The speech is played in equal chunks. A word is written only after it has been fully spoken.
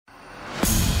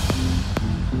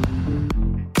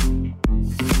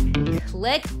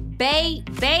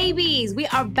babies. We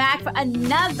are back for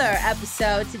another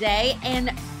episode today.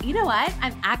 And you know what?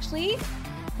 I'm actually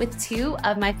with two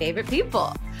of my favorite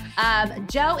people.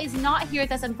 Joe is not here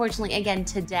with us, unfortunately, again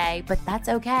today, but that's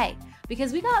okay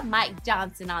because we got Mike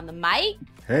Johnson on the mic.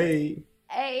 Hey.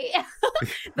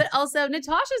 But also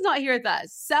Natasha's not here with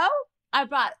us. So I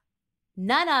brought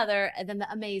none other than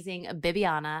the amazing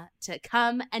Bibiana to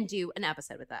come and do an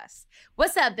episode with us.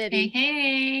 What's up, Bibi?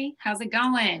 Hey. How's it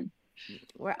going?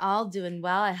 We're all doing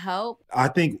well, I hope. I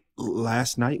think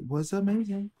last night was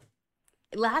amazing.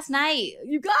 Last night,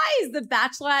 you guys, the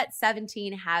Bachelorette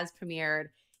 17 has premiered.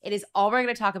 It is all we're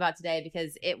going to talk about today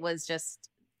because it was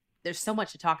just, there's so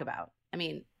much to talk about. I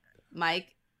mean,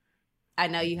 Mike, I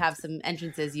know you have some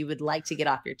entrances you would like to get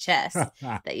off your chest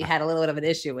that you had a little bit of an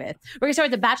issue with. We're going to start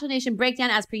with the Bachelor Nation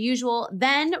breakdown as per usual.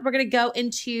 Then we're going to go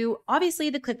into, obviously,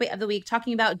 the clickbait of the week,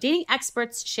 talking about dating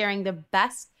experts sharing the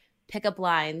best pickup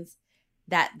lines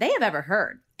that they have ever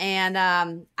heard. And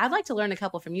I'd like to learn a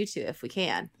couple from you two if we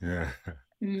can. Yeah.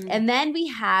 And then we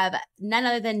have none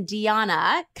other than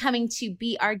DeAnna coming to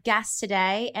be our guest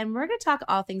today. And we're going to talk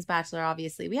all things Bachelor,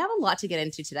 obviously. We have a lot to get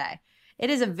into today. It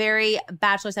is a very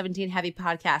Bachelor 17 heavy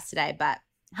podcast today, but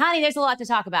honey, there's a lot to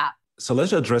talk about. So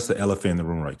let's address the elephant in the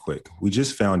room right quick. We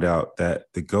just found out that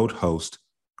the GOAT host,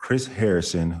 Chris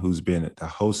Harrison, who's been the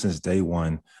host since day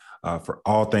one for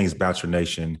all things Bachelor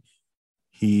Nation,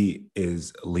 he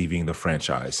is leaving the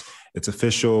franchise. It's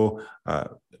official.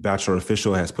 Bachelor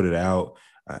Official has put it out.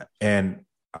 And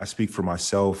I speak for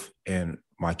myself and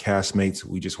my castmates.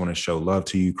 We just want to show love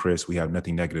to you, Chris. We have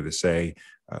nothing negative to say.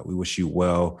 We wish you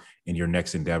well in your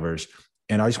next endeavors.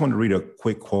 And I just want to read a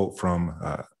quick quote from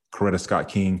Coretta Scott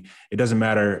King. It doesn't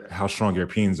matter how strong your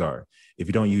opinions are. If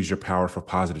you don't use your power for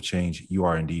positive change, you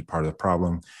are indeed part of the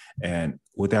problem. And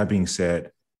with that being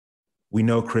said, we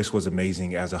know Chris was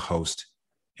amazing as a host.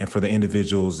 And for the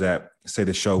individuals that say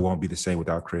the show won't be the same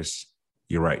without Chris,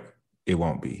 you're right. It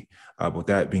won't be. With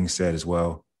that being said as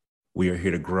well, we are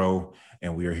here to grow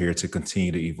and we are here to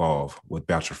continue to evolve with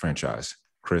Bachelor franchise.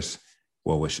 Chris,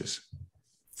 well wishes.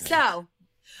 So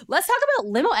let's talk about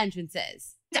limo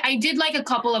entrances. I did like a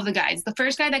couple of the guys. The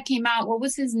first guy that came out, what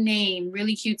was his name?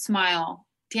 Really cute smile.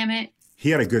 Damn it. He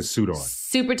had a good suit on.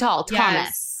 Super tall,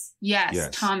 Thomas. Yes,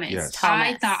 Thomas. Yes.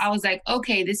 I was like,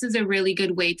 okay, this is a really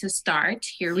good way to start.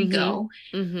 Here we go.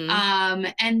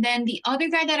 Mm-hmm. And then the other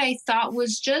guy that I thought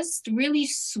was just really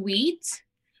sweet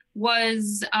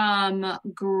was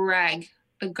Greg,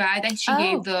 the guy that she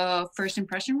gave the first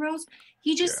impression rose.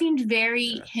 He just seemed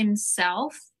very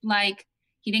himself. Like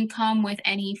he didn't come with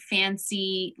any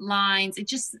fancy lines. It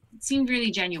just seemed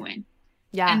really genuine.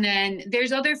 Yeah. And then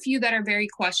there's other few that are very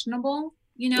questionable,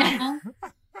 you know?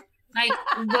 Like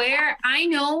where I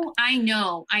know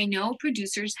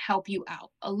producers help you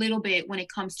out a little bit when it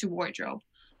comes to wardrobe.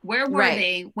 Where were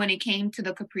they when it came to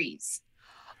the capris?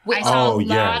 I saw a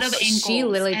lot of ankles. She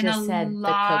literally and just said a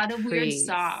lot of weird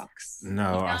socks.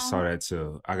 No, I saw that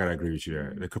too. I gotta agree with you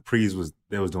there. The capris was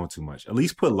doing too much. At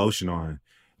least put lotion on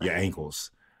your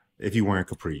ankles if you wearing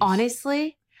capris.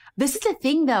 Honestly, this is the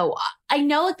thing though. I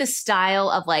know like the style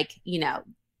of like, you know,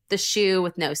 the shoe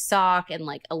with no sock and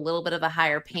like a little bit of a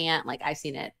higher pant. Like I've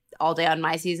seen it all day on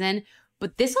my season,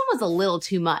 but this one was a little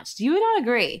too much. Do you not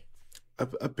agree?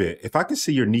 A bit. If I can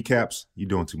see your kneecaps, you're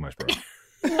doing too much, bro.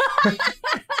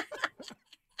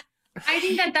 I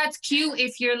think that's cute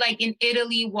if you're like in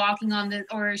Italy walking on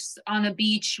the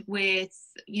beach with,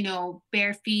 you know,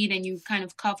 bare feet and you kind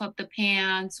of cuff up the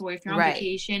pants, or if you're on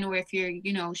vacation, or if you're,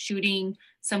 you know, shooting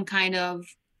some kind of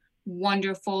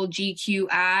wonderful GQ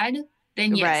ad,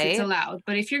 then yes, it's allowed.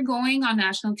 But if you're going on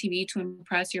national TV to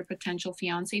impress your potential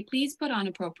fiance, please put on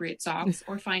appropriate socks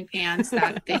or find pants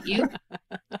that fit you.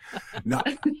 No.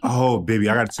 Oh, baby,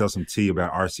 I got to tell some tea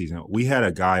about our season. We had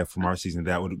a guy from our season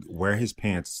that would wear his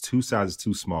pants 2 sizes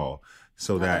too small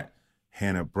so that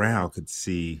Hannah Brown could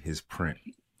see his print.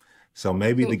 So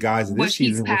maybe the guys in this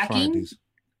season will find these.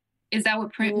 Is that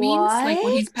what print means? Like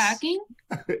what he's packing?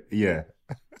 Yeah.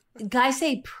 Guys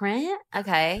say print?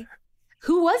 Okay.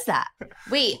 Who was that?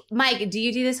 Wait, Mike, do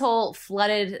you do this whole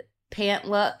flooded pant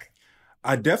look?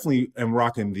 I definitely am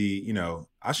rocking the, you know,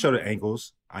 I show the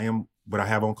ankles. But I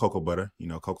have on cocoa butter, you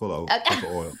know, coconut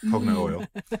oil.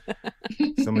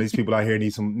 Some of these people out here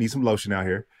need some lotion out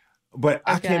here. But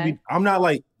I'm not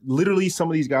like, literally some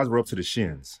of these guys were up to the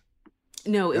shins.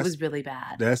 No, it was really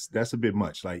bad. That's a bit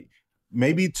much. Like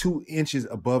maybe 2 inches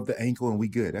above the ankle and we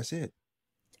good. That's it.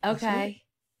 Okay.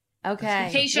 Okay.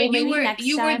 Tayshia,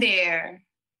 you were there.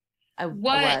 I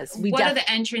was. What are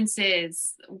the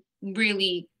entrances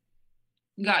really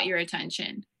got your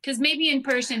attention? Because maybe in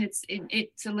person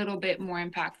it's a little bit more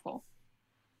impactful.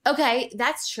 Okay,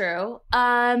 that's true.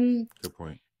 Good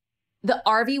point. The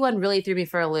RV one really threw me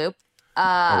for a loop.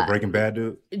 The Breaking Bad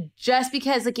dude? Just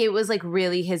because like it was like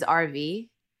really his RV.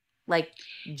 Like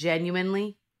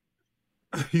genuinely.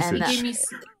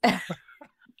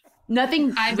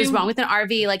 Nothing was wrong with an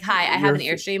RV. Like, hi, I have an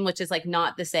Airstream, which is like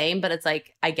not the same, but it's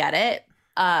like I get it.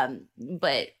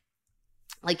 But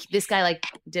like this guy like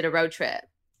did a road trip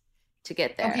to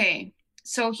get there. Okay.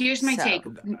 So here's my take.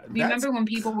 Remember when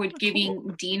people were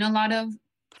giving Dean a lot of,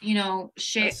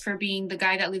 shit for being the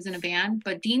guy that lives in a van?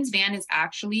 But Dean's van is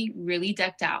actually really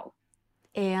decked out.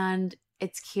 And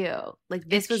it's cute. Like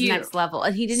this was next level.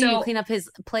 And he didn't even clean up his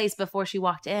place before she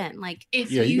walked in. Like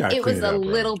it was a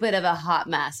little bit of a hot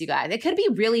mess, you guys. It could be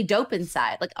really dope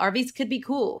inside. Like RVs could be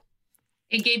cool.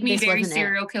 It gave me very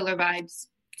serial killer vibes,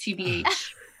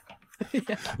 TBH.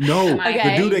 No,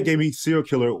 the dude that gave me serial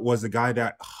killer was the guy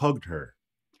that hugged her.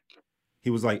 He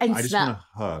was like, I just want to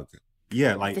hug.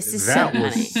 Yeah, like that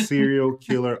was serial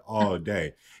killer all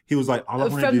day. He was like, all I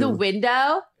want to do. From the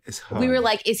window, we were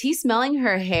like, is he smelling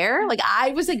her hair? Like I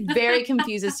was like very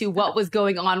confused as to what was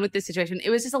going on with this situation.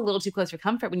 It was just a little too close for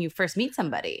comfort when you first meet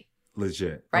somebody.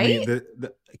 Legit. Right? I mean,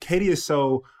 Katie is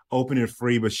so open and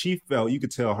free, but she felt, you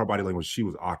could tell her body language, she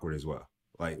was awkward as well.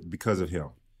 Like because of him.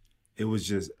 It was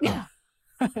just,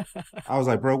 I was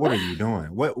like, bro, what are you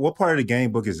doing? What part of the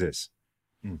game book is this?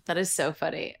 That is so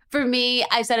funny. For me,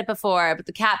 I've said it before, but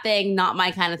the cat thing, not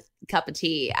my kind of cup of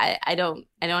tea. I don't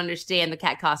understand the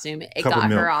cat costume. It got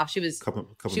her off. She was,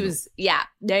 yeah,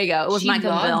 there you go. It was my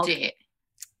cup of milk.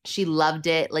 She loved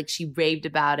it. Like she raved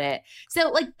about it. So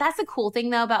like, that's the cool thing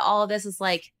though about all of this is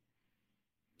like,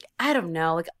 I don't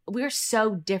know, like we're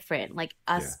so different, like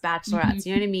us bachelorettes,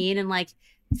 you know what I mean? And like,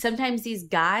 sometimes these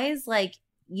guys, like,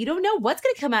 you don't know what's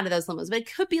going to come out of those limos, but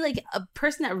it could be like a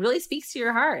person that really speaks to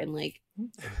your heart. And like,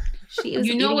 she was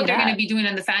what they're going to be doing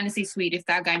in the fantasy suite if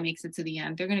that guy makes it to the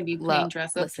end. They're going to be playing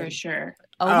dress up for sure.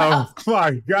 Oh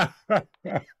my God.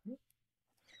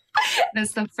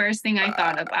 That's the first thing I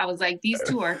thought of. I was like, these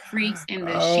two are freaks in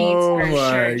the sheets for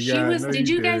sure. God. Did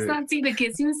you guys not see the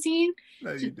kissing scene?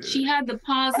 No, she had the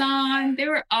paws on. They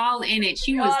were all in it.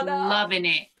 She was loving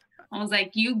it. I was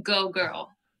like, you go,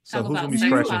 girl. So who's going to be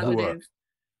scratching who up?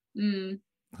 Who's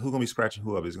going to be scratching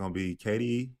who up? Is it going to be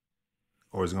Katie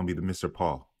or is it going to be the Mr.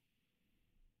 Paul?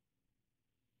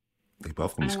 They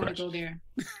both going to be scratching. I don't want to go there.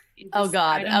 Oh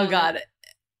God.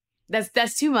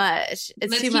 That's too much.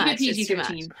 It's too much. It's too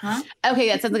much. Huh? Okay,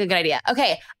 that sounds like a good idea.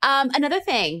 Okay. Another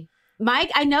thing,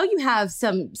 Mike, I know you have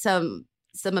some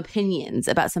opinions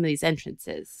about some of these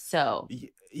entrances. So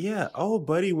yeah,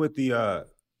 buddy with the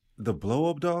blow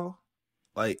up doll.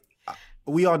 Like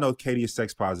we all know Katie is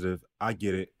sex positive. I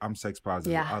get it. I'm sex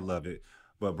positive. Yeah. I love it.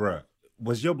 But bruh,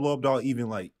 was your blow up doll even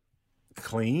like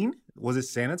clean? Was it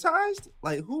sanitized?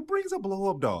 Like who brings a blow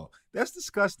up doll? That's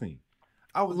disgusting.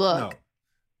 It's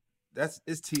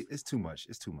too much.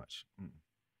 It's too much.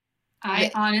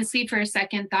 I honestly, for a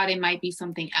second, thought it might be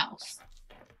something else,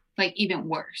 like even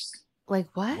worse. Like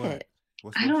what?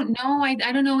 I don't know. I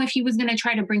don't know if he was gonna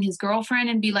try to bring his girlfriend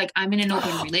and be like, "I'm in an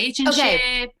open relationship."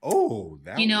 Okay. Oh,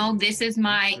 this is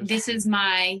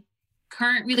my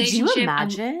current relationship. Could you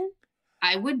imagine?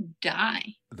 I would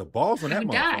die. The balls on that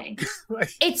die.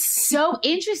 It's so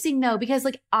interesting though, because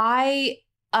like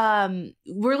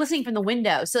we're listening from the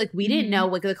window, so like we didn't know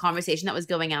like the conversation that was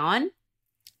going on.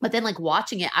 But then like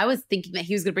watching it, I was thinking that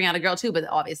he was gonna bring out a girl too, but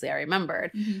obviously I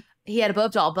remembered he had a blow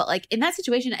up doll. But like in that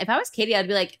situation, if I was Katie, I'd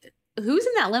be like, who's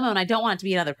in that limo? And I don't want it to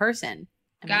be another person.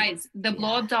 Guys, the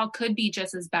blow up doll could be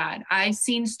just as bad. I've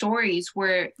seen stories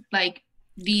where like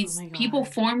these people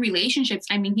form relationships.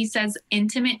 I mean, he says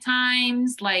intimate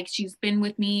times, like she's been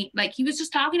with me. Like he was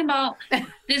just talking about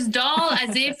this doll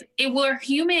as if it were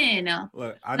human.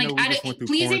 Look,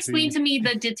 please explain to me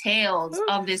the details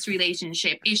of this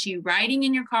relationship. Is she riding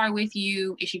in your car with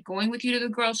you? Is she going with you to the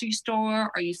grocery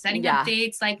store? Are you setting up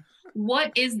dates? Like,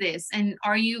 what is this? And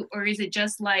or is it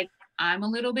just like, I'm a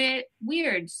little bit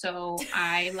weird, so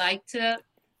I like to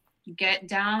get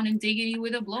down and diggity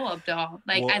with a blow-up doll,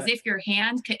 like as if your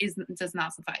hand does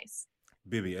not suffice.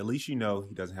 Bibi, at least you know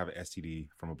he doesn't have an STD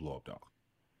from a blow-up doll.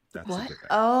 That's what?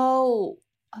 Oh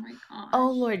my god!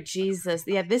 Oh Lord Jesus!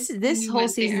 Yeah, this whole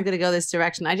season is gonna go this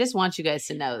direction. I just want you guys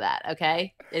to know that,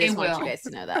 okay? I just want you guys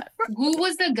to know that. Who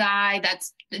was the guy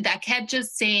that kept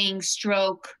just saying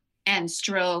stroke and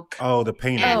stroke? Oh, the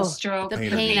painter. And stroke. The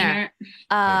painter.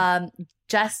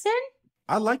 Justin.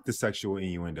 I like the sexual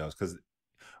innuendos because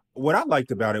what I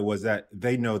liked about it was that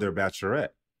they know their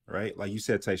bachelorette, right? Like you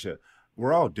said, Tayshia,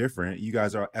 we're all different. You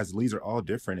guys are, as leads, are all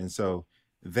different. And so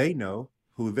they know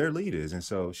who their lead is. And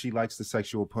so she likes the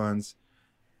sexual puns.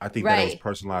 I think that was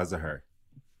personalized to her.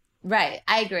 Right.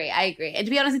 I agree. And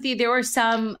to be honest with you, there were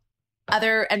some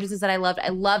other entrances that I loved. I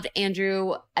loved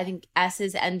Andrew, I think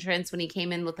S's entrance when he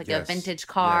came in with like a vintage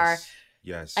car.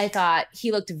 Yes. I thought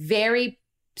he looked very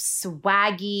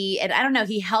swaggy. And I don't know,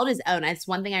 he held his own. That's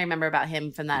one thing I remember about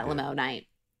him from that limo night.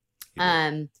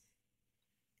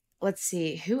 Let's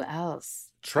see. Who else?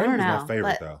 Trey was my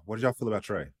favorite, though. What did y'all feel about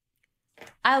Trey?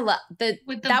 I love that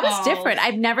was different.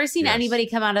 I've never seen anybody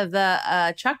come out of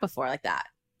the truck before like that.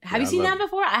 Have you seen that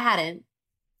before? I hadn't.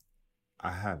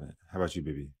 I haven't. How about you,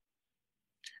 Bibi?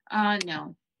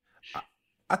 No.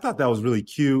 I thought that was really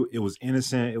cute. It was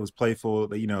innocent. It was playful.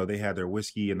 They had their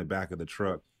whiskey in the back of the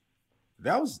truck.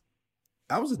 That was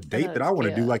a date that I want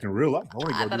to do like in real life.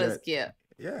 I thought it was cute.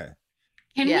 Yeah.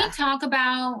 Can we talk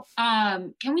about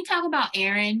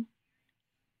Aaron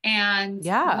and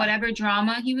whatever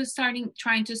drama he was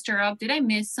trying to stir up? Did I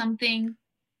miss something?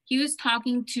 He was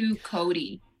talking to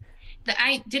Cody. Did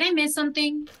I miss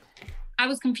something? I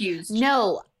was confused.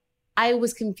 No, I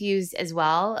was confused as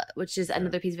well, which is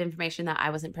another piece of information that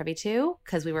I wasn't privy to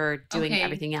because we were doing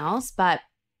everything else. But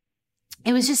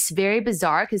it was just very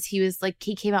bizarre because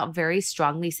he came out very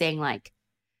strongly saying like,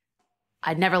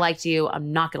 I never liked you.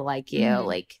 I'm not going to like you.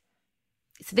 Like,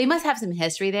 so they must have some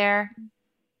history there.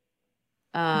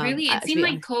 Really? It seemed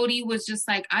like Cody was just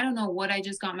like, I don't know what I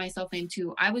just got myself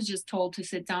into. I was just told to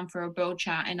sit down for a bro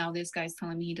chat, and now this guy's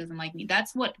telling me he doesn't like me.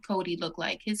 That's what Cody looked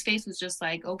like. His face was just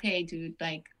like, okay, dude.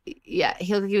 Like, yeah,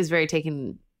 he was very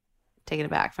taken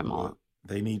aback from all.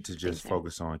 They need to just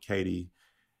focus on Katie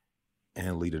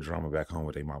and lead the drama back home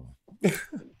with their mama.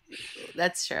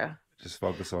 That's true. Just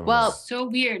focus on. Well, so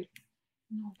weird.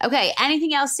 Okay,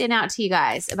 anything else stand out to you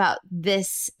guys about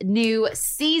this new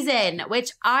season,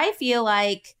 which I feel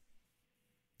like,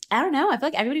 I don't know, I feel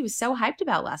like everybody was so hyped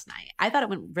about last night. I thought it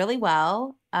went really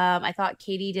well. I thought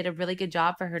Katie did a really good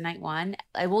job for her night one.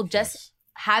 I will just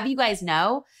have you guys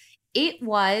know, it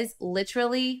was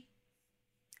literally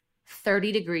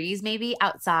 30 degrees maybe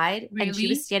outside, and she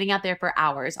was standing out there for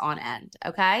hours on end,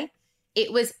 okay?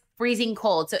 It was freezing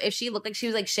cold. So if she looked like she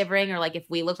was like shivering, or like if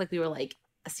we looked like we were like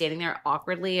standing there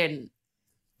awkwardly, and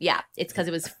it's because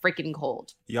it was freaking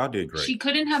cold. Y'all did great. She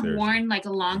couldn't have worn like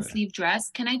a long sleeve dress.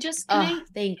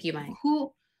 Thank you, Mike.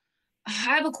 I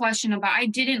have a question about, I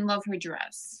didn't love her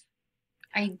dress.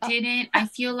 I didn't. I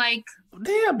feel like,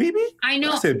 damn, Bibi. I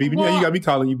know. I said Bibi. Now you got me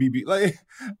calling you Bibi. Like,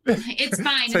 it's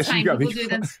fine. It's fine. People do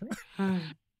this.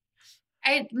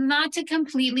 Not to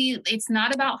completely. It's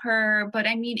not about her, but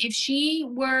I mean, if she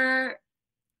were,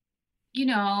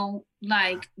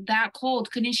 like that cold,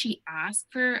 couldn't she ask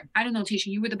for, I don't know, Tayshia,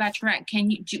 you were the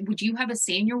Bachelorette. Would you have a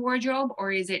say in your wardrobe,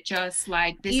 or is it just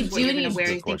like, this is what you're going to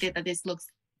wear? You think that this looks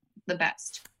the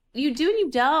best? You do and you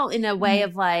don't, in a way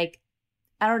of like,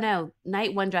 I don't know,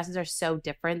 night one dresses are so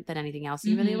different than anything else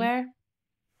you really wear.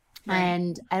 Right.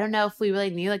 And I don't know if we really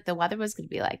knew like the weather was going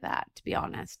to be like that, to be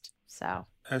honest. So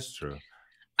that's true.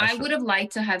 I would have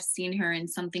liked to have seen her in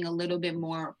something a little bit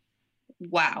more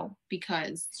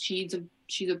because she's a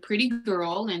pretty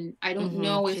girl, and I don't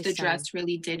know if the dress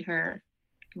really did her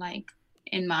like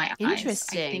in my eyes. I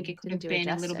think it could have been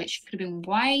a little bit. She could have been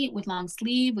white with long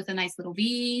sleeve with a nice little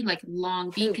V, like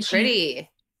long V. Pretty.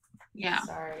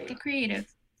 Sorry. The creative.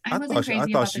 I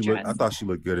thought she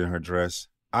looked good in her dress.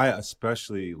 I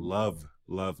especially love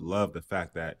the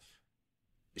fact that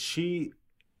she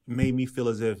made me feel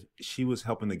as if she was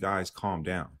helping the guys calm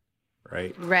down.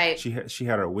 Right. She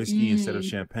had her whiskey instead of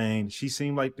champagne. She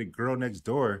seemed like the girl next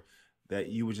door that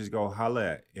you would just go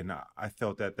holla at. And I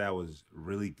felt that was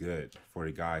really good for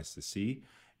the guys to see.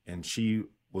 And she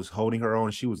was holding her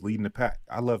own. She was leading the pack.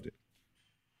 I loved it.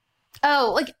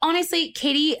 Oh, like honestly,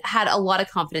 Katie had a lot of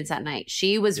confidence that night.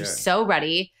 She was so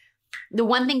ready. The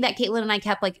one thing that Caitlin and I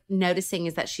kept like noticing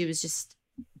is that she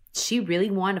really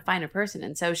wanted to find a person.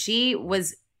 And so she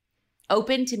was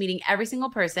open to meeting every single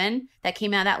person that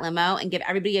came out of that limo and give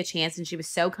everybody a chance. And she was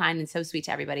so kind and so sweet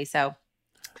to everybody. So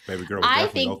baby girl was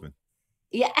definitely open.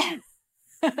 Yeah.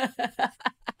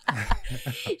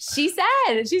 She said,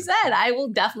 I will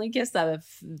definitely kiss them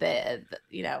if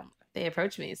they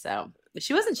approach me. So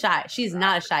she wasn't shy. She's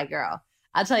not a shy girl.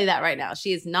 I'll tell you that right now.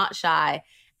 She is not shy,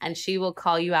 and she will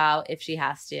call you out if she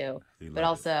has to. But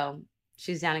also,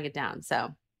 she's down to get down.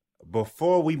 So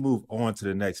before we move on to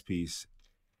the next piece,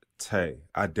 Tay,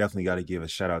 I definitely got to give a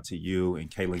shout out to you and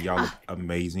Caitlin. Y'all look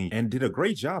amazing and did a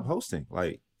great job hosting.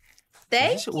 Like,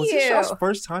 thank you. Was this y'all's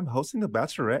first time hosting the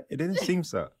Bachelorette? It didn't seem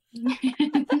so.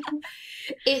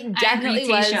 It definitely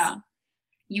was.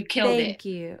 You killed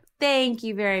it. Thank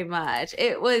you very much.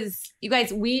 It was, you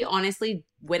guys, we honestly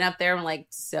went up there and like,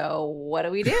 so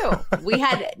what do? We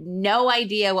had no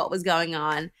idea what was going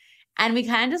on. And we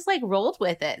kind of just like rolled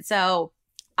with it. So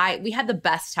we had the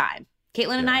best time.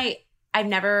 Caitlin and I've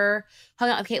never hung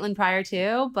out with Caitlin prior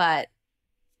to, but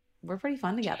we're pretty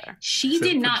fun together. She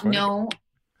did not know.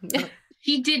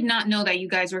 She did not know that you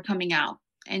guys were coming out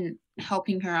and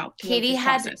helping her out. Katie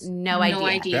had no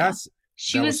idea.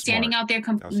 She was standing out there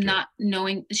not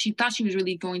knowing. She thought she was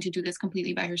really going to do this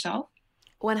completely by herself.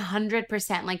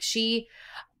 100%. Like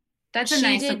that's a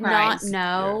nice surprise. She did not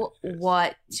know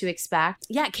what to expect.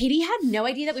 Yeah, Katie had no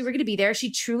idea that we were going to be there.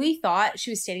 She truly thought she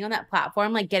was standing on that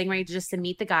platform, like getting ready to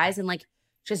meet the guys and like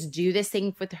just do this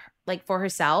thing with her, like for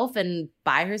herself and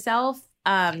by herself.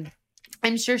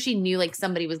 I'm sure she knew like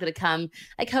somebody was going to come,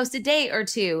 like host a date or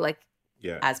two, like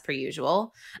as per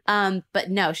usual. But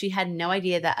no, she had no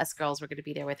idea that us girls were going to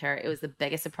be there with her. It was the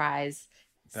biggest surprise.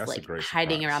 That's like a great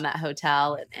hiding surprise. around that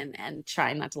hotel and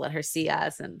trying not to let her see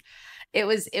us, and it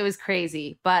was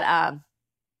crazy. But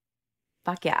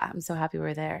fuck yeah, I'm so happy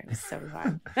we're there. It was so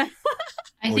fun.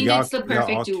 I think it's the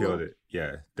perfect all duo. Killed it.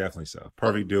 Yeah, definitely so.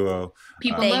 Perfect duo.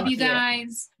 People love you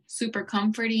guys. Super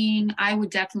comforting. I would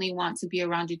definitely want to be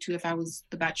around you too if I was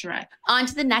the Bachelorette. On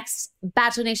to the next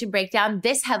Bachelor Nation breakdown.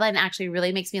 This headline actually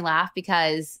really makes me laugh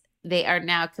because they are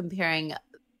now comparing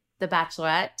the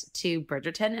Bachelorette to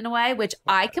Bridgerton in a way, which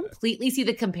I completely see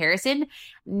the comparison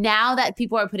now that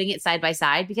people are putting it side by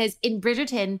side, because in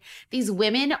Bridgerton, these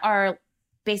women are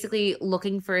basically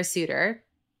looking for a suitor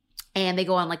and they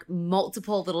go on like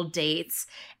multiple little dates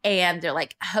and they're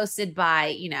like hosted by,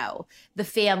 you know, the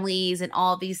families and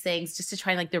all these things just to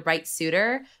try like the right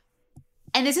suitor.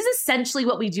 And this is essentially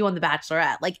what we do on The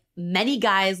Bachelorette. Like many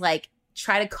guys like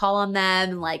try to call on them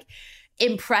and like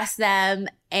impress them.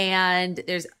 And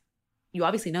you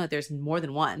obviously know that there's more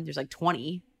than one. There's like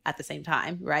 20 at the same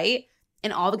time, right?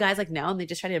 And all the guys like know, and they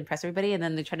just try to impress everybody, and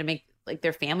then they try to make like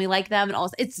their family like them, and all.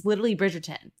 It's literally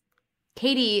Bridgerton.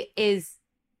 Katie is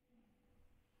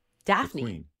Daphne. The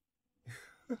queen.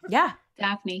 Yeah,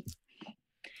 Daphne.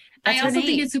 That's I her also think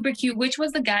name. it's super cute. Which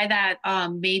was the guy that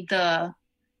made the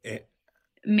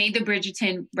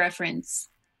Bridgerton reference?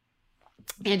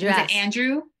 Andrew. Was it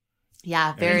Andrew?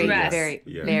 Yeah, very,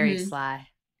 Andrew. very sly.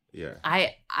 Yeah,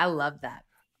 I love that.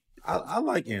 I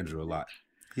like Andrew a lot.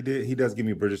 He does give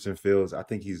me Bridgerton feels. I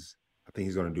think he's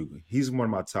gonna do. He's one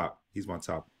of my top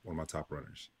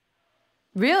runners.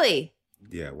 Really?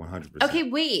 Yeah, 100%. Okay,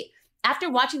 wait. After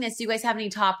watching this, do you guys have any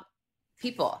top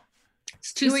people?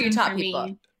 It's too Who are your soon top for people?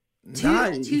 me.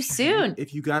 Too soon.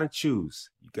 If you gotta choose,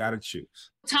 you gotta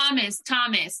choose. Thomas.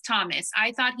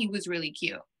 I thought he was really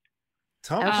cute.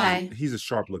 Thomas, Okay. He's a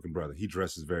sharp looking brother. He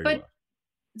dresses very But well.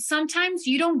 sometimes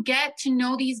you don't get to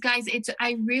know these guys.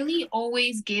 I really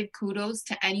always give kudos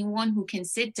to anyone who can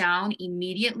sit down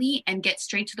immediately and get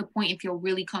straight to the point and feel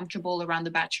really comfortable around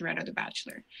the Bachelorette or the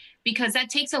Bachelor, because that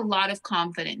takes a lot of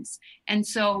confidence. And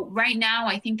so right now,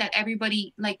 I think that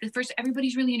everybody's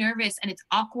really nervous and it's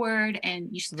awkward and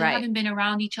you still haven't been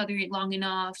around each other long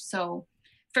enough. So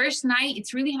first night,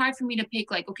 it's really hard for me to pick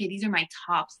like, okay, these are my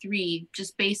top 3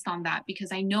 just based on that,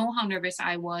 because I know how nervous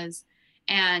I was.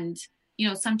 And you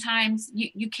know, sometimes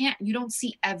you don't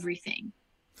see everything.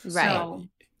 Right. So,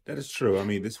 That is true. I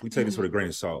mean, we take this with a grain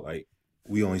of salt. Like,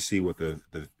 we only see what the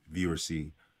viewers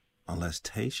see, unless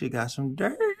Tayshia got some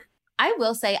dirt. I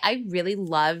will say I really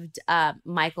loved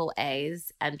Michael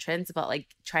A's entrance about like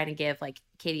trying to give like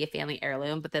Katie a family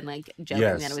heirloom, but then like joking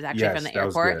that it was actually from the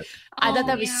airport. I thought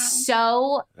that was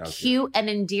so cute and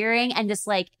endearing and just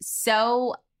like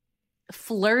so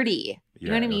flirty. You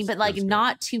know what I mean? But like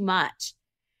not too much.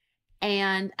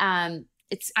 And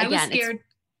it's again,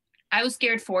 I was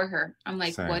scared for her. I'm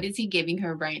like, what is he giving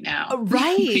her right now?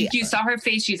 Right. You saw her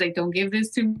face. She's like, don't give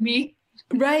this to me.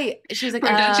 Right. She was like,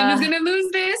 production is gonna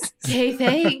lose this. Okay,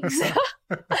 thanks.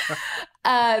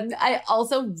 I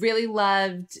also really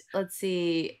loved,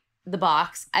 the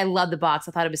box. I love the box.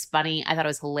 I thought it was funny. I thought it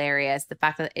was hilarious. The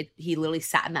fact that he literally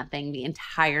sat in that thing the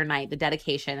entire night, the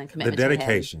dedication and commitment. The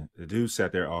dedication. The dude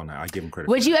sat there all night. I give him credit.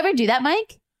 Would you ever do that,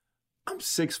 Mike? I'm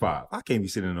 6'5". I can't be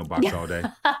sitting in a box all day.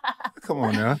 Come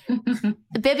on now.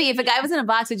 Bibby, if a guy was in a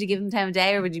box, would you give him time of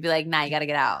day or would you be like, nah, you got to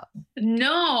get out?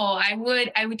 No, I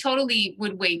would totally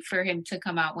wait for him to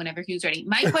come out whenever he was ready.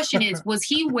 My question is, was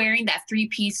he wearing that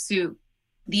 3-piece suit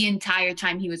the entire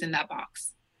time he was in that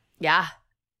box? Yeah.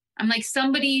 I'm like,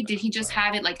 did he just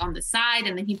have it like on the side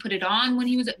and then he put it on when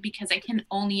he was, because I can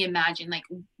only imagine, like,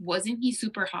 wasn't he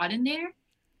super hot in there?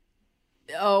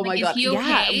 Oh my God. Is he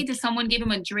okay? Yeah. Did someone give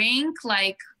him a drink?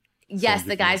 Like, yes,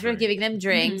 the guys were giving them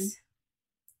drinks.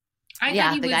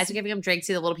 Mm-hmm. The guys were giving them drinks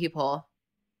to the little people.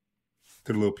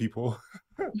 To the little people.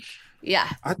 Yeah.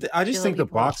 I just think the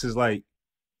box is like,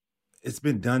 it's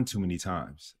been done too many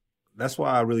times. that's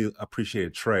why I really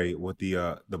appreciated Trey with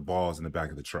the balls in the back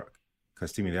of the truck,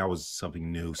 because to me that was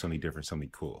something new, something different, something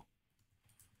cool.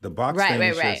 The box thing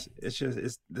is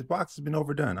it's the box has been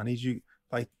overdone. I need you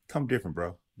like come different,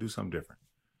 bro. Do something different.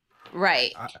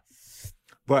 Right.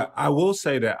 But I will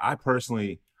say that I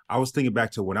was thinking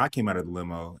back to when I came out of the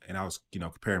limo and I was,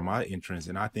 comparing my entrance,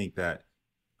 and I think that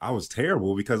I was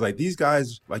terrible because like these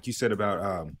guys, like you said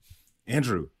about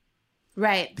Andrew,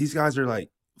 right? These guys are like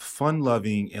fun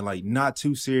loving and like not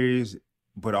too serious,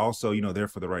 but also, there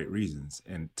for the right reasons.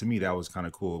 And to me, that was kind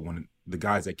of cool when the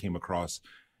guys that came across,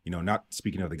 not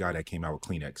speaking of the guy that came out with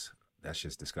Kleenex, that's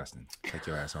just disgusting. Take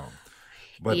your ass home.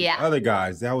 But the other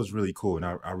guys, that was really cool. And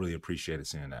I really appreciated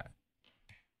seeing that.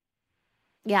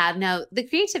 Yeah, no, the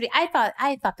creativity, I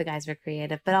thought the guys were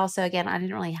creative, but also again, I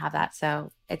didn't really have that.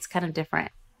 So it's kind of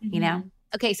different,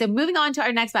 Okay, so moving on to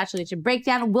our next Bachelor Nation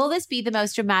breakdown. Will this be the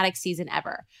most dramatic season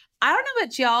ever? I don't know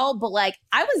about y'all, but like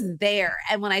I was there.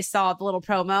 And when I saw the little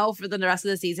promo for the rest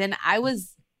of the season, I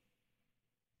was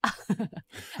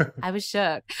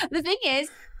shook. The thing is,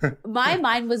 my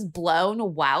mind was blown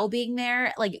while being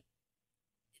there, like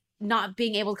not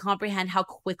being able to comprehend how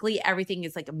quickly everything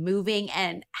is like moving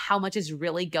and how much is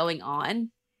really going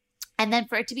on. And then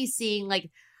for it to be seeing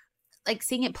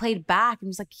seeing it played back, I'm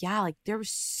just like, yeah, like there was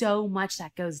so much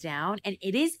that goes down and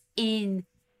it is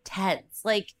intense.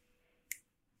 Like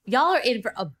y'all are in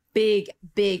for a big,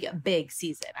 big, big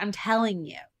season. I'm telling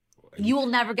you, you will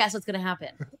never guess what's going to happen.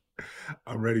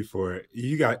 I'm ready for it. If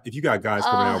you got guys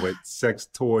coming out with sex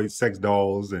toys, sex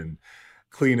dolls and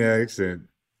Kleenex and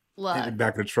in the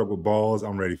back of the truck with balls,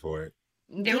 I'm ready for it.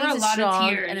 There were a lot of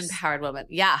tears. An empowered woman.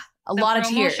 Yeah. A lot of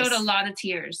tears. The promo showed a lot of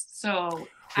tears. So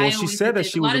she said that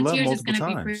she was in love multiple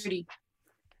times.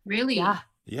 Really? Yeah.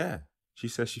 Yeah. She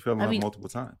said she fell in love multiple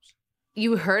times.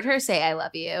 You heard her say I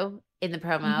love you in the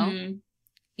promo. Mm-hmm.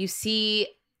 You see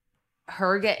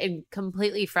her getting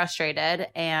completely frustrated,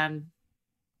 and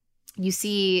you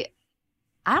see,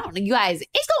 I don't know, you guys,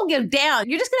 it's going to go down.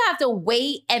 You're just going to have to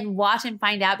wait and watch and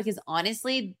find out, because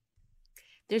honestly,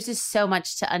 there's just so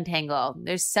much to untangle.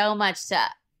 There's so much to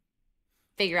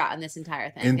figure out in this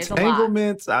entire thing.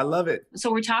 Entanglements. I love it.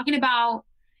 So we're talking about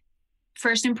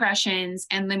first impressions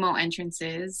and limo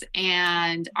entrances,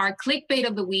 and our clickbait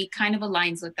of the week kind of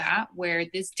aligns with that, where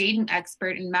this dating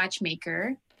expert and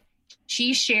matchmaker,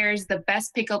 she shares the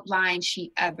best pickup line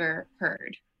she ever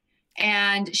heard.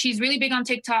 And she's really big on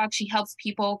TikTok. She helps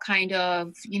people kind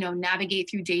of, navigate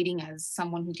through dating as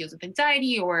someone who deals with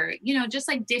anxiety or, just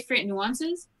like different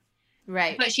nuances.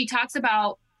 Right. But she talks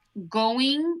about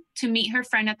going to meet her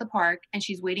friend at the park, and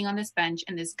she's waiting on this bench,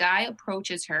 and this guy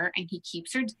approaches her, and he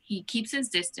keeps his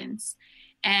distance.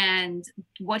 And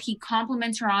what he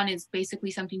compliments her on is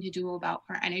basically something to do about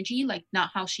her energy, like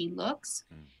not how she looks.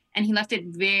 And he left it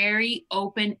very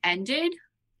open-ended.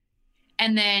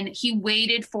 And then he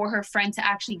waited for her friend to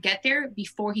actually get there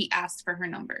before he asked for her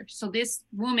number. So this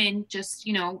woman just,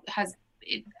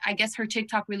 I guess her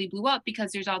TikTok really blew up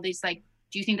because there's all these like,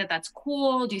 do you think that that's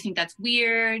cool? Do you think that's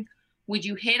weird? Would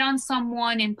you hit on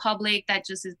someone in public that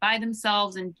just is by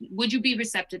themselves? And would you be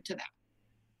receptive to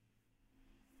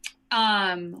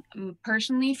that?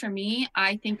 Personally, for me,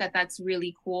 I think that that's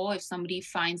really cool if somebody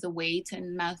finds a way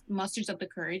to musters up the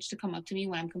courage to come up to me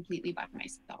when I'm completely by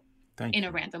myself. In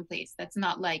a random place that's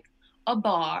not like a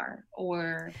bar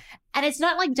and it's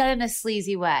not like done in a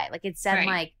sleazy way, like it's done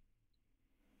like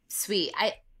sweet.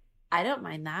 I don't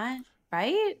mind that,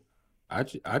 right?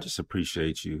 I just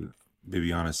appreciate you,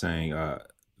 Bibiana, saying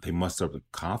they muster up the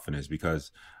confidence,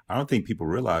 because I don't think people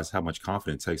realize how much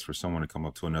confidence it takes for someone to come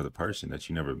up to another person that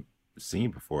you never seen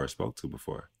before or spoke to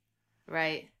before.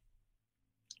 Right.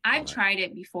 I've tried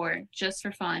it before just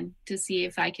for fun to see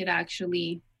if I could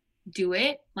actually do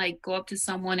it, like go up to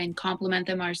someone and compliment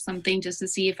them or something, just to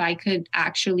see if I could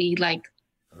actually like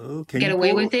get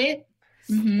away with it.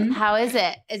 Mm-hmm. How is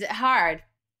it? Is it hard?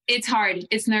 It's hard.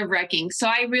 It's nerve-wracking. So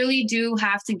I really do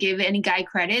have to give any guy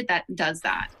credit that does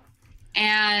that.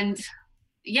 And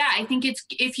yeah, I think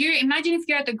imagine if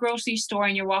you're at the grocery store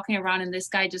and you're walking around and this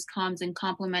guy just comes and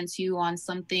compliments you on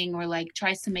something or like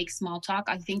tries to make small talk.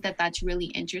 I think that that's really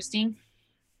interesting.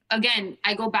 Again,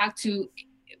 I go back to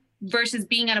versus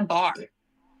being at a bar.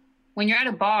 When you're at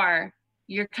a bar,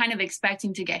 you're kind of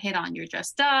expecting to get hit on. You're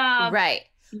dressed up. Right.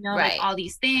 Like all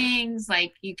these things,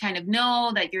 like you kind of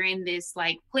know that you're in this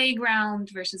like playground,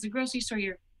 versus a grocery store,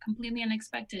 you're completely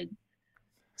unexpected.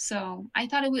 So I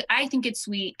think it's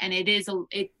sweet, and it is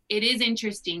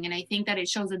interesting. And I think that it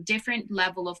shows a different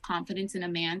level of confidence in a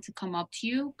man to come up to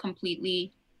you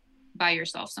completely by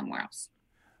yourself somewhere else.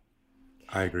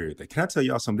 I agree with that. Can I tell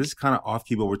y'all something? This is kind of off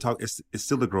key, but we're talking. It's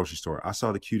still the grocery store. I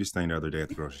saw the cutest thing the other day at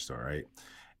the grocery store. Right,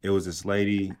 it was this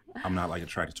lady. I'm not like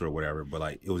attracted to her or whatever, but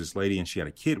like it was this lady and she had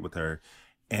a kid with her,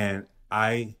 and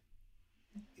I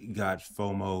got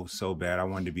FOMO so bad. I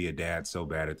wanted to be a dad so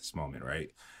bad at this moment. Right,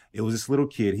 it was this little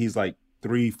kid. He's like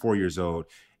 3-4 years old,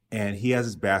 and he has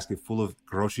his basket full of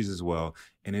groceries as well.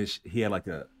 And he had like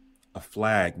a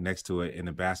flag next to it, and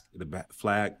the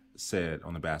flag said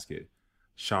on the basket,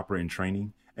 "Shopper in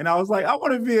training." And I was like, I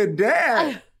want to be a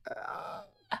dad.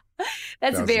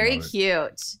 That's very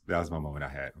cute. That was my moment I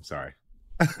had. I'm sorry.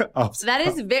 That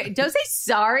is don't say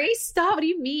sorry. Stop. What do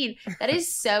you mean? That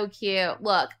is so cute.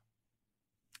 Look,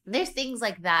 there's things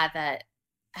like that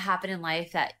happen in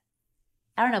life that,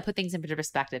 I don't know, put things into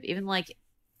perspective. Even like,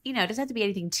 it doesn't have to be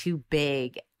anything too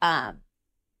big.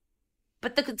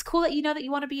 But it's cool that you know that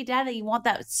you want to be a dad, that you want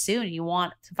that soon, and you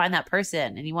want to find that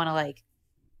person, and you want to like,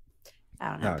 I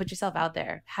don't know, put yourself out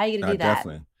there. How are you going to do that?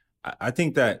 Definitely. I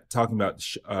think that talking about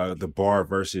the bar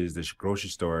versus the grocery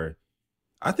store,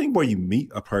 I think where you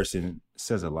meet a person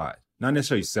says a lot. Not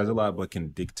necessarily says a lot, but can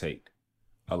dictate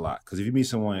a lot. Because if you meet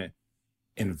someone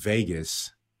in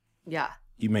Vegas,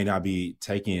 you may not be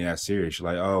taking it as serious.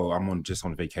 You're like, oh, I'm just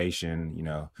on vacation,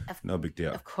 no big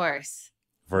deal. Of course.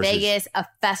 Versus, Vegas, a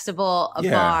festival, a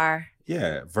bar.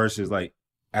 Yeah, versus like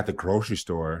at the grocery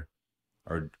store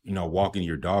or, walking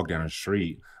your dog down the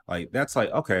street. Like, that's like,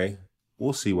 okay,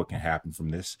 we'll see what can happen from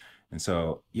this. And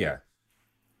so, yeah,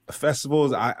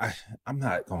 festivals, I'm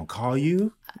not going to call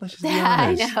you. Let's just be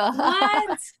honest. I know.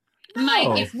 What?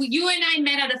 Mike, if you and I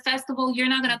met at a festival, you're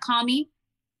not going to call me?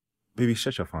 Baby,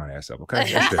 shut your fine ass up,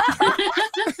 okay? That's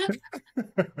different.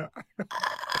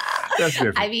 That's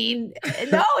different. I mean,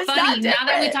 no, it's funny, not different. Now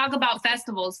that we talk about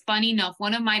festivals, funny enough,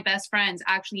 one of my best friends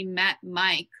actually met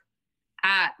Mike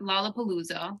at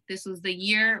Lollapalooza. This was the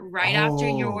year right after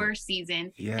your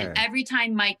season. Yeah. And every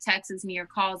time Mike texts me or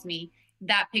calls me,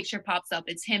 that picture pops up.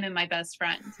 It's him and my best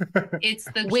friend. It's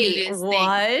the cutest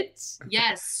what? thing.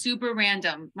 Yes, super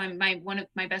random. One of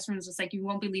my best friends was just like, you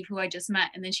won't believe who I just met.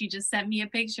 And then she just sent me a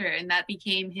picture, and that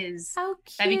became his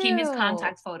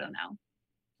contact photo now.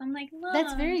 I'm like, look,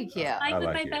 that's very cute. I'm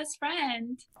with my best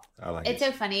friend. I like it's it.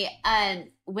 so funny.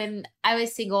 When I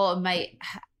was single,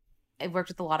 I worked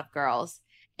with a lot of girls,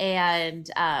 and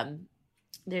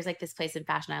there's like this place in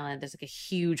Fashion Island. There's like a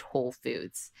huge Whole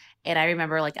Foods, and I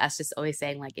remember like us just always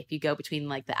saying like, if you go between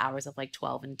like the hours of like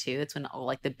 12 and 2, it's when all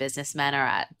like the businessmen are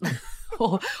at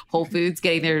Whole Foods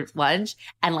getting their lunch,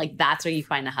 and like that's where you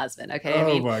find a husband. Okay, I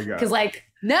mean, my God, because like.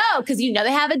 No, because they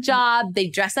have a job. They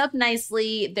dress up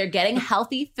nicely. They're getting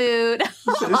healthy food.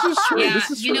 This is true. Yeah,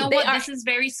 this is true. This is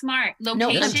very smart.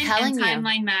 Location and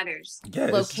timeline matters.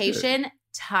 Yeah, location,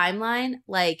 timeline,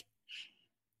 like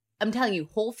I'm telling you,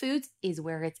 Whole Foods is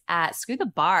where it's at. Screw the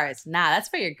bars. Nah, that's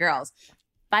for your girls.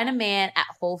 Find a man at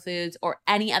Whole Foods or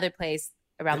any other place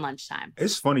around lunchtime.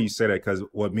 It's funny you say that, because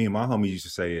what me and my homie used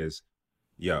to say is,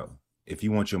 yo, if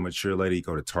you want your mature lady,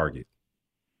 go to Target.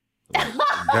 Like,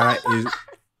 that is,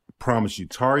 promise you,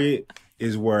 Target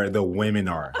is where the women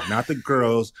are, not the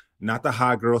girls, not the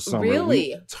hot girl summer.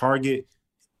 Really? Target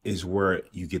is where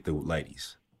you get the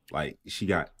ladies. Like, she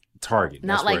got Target.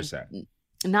 Not that's like, where it's at.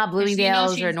 Not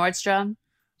Bloomingdale's or Nordstrom.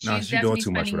 No, she's doing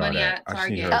too much with all that. I just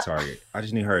need her at Target. I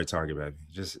just need her at Target, baby.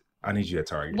 I need you at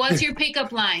Target. What's your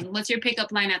pickup line? What's your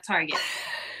pickup line at Target?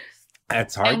 At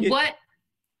Target?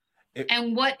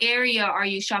 And what area are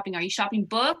you shopping? Are you shopping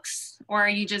books, or are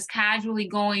you just casually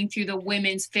going through the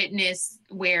women's fitness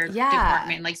wear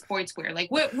department, like sportswear?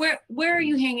 Like where are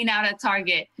you hanging out at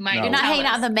Target? You're not hanging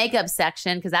out in the makeup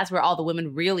section, because that's where all the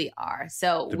women really are.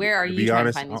 So where are you trying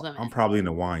to find these women? I'm probably in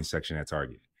the wine section at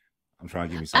Target. I'm trying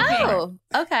to give me something. Oh,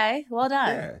 okay. Well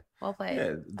done. Yeah. Well played.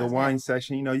 Yeah, the wine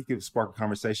section, you can spark a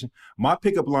conversation. My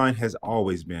pickup line has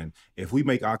always been, if we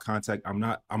make eye contact, I'm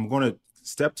going to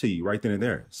step to you right then and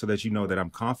there, so that you know that I'm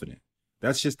confident.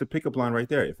 That's just the pickup line right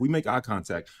there. If we make eye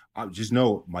contact, I just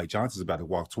know Mike Johnson's about to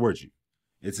walk towards you.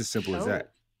 It's as simple as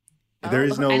that. There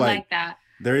is no I like that.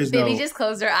 There is Baby just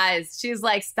closed her eyes. She was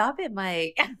like, "Stop it,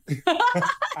 Mike."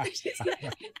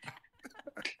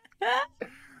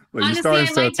 Honestly, I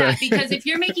like that, because if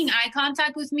you're making eye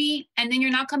contact with me and then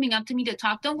you're not coming up to me to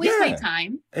talk, don't waste my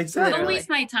time. Exactly. Don't waste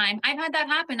my time. I've had that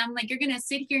happen. I'm like, you're going to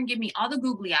sit here and give me all the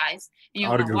googly eyes, and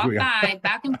you're going to walk by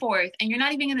back and forth, and you're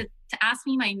not even going to ask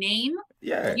me my name.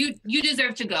 Yeah. You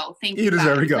deserve to go. Thank you. You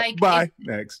deserve to go. Bye.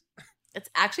 Next. It's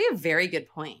actually a very good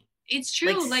point. It's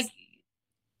true. Like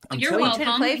you're welcome.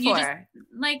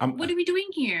 What are we doing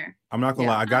here? I'm not going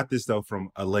to lie. I got this, though, from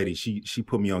a lady. She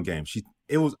put me on game.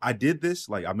 I did this,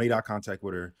 like I made eye contact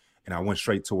with her and I went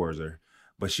straight towards her.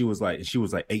 But she was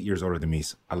like 8 years older than me.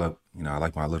 So I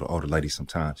like my little older ladies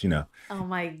sometimes, Oh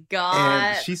my God.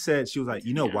 And she was like,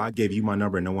 why I gave you my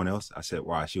number and no one else? I said,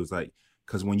 why? She was like,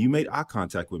 because when you made eye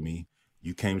contact with me,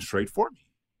 you came straight for me.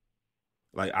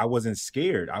 Like, I wasn't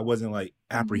scared. I wasn't like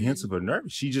apprehensive or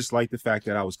nervous. She just liked the fact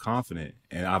that I was confident,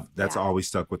 and that's always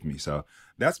stuck with me. So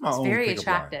that's my own very pickup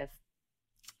attractive. line.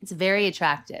 It's very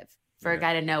attractive for a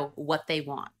guy to know what they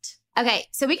want. Okay,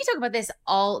 so we can talk about this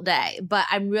all day, but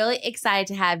I'm really excited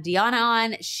to have DeAnna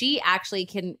on. She actually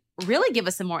can really give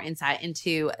us some more insight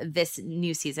into this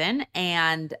new season,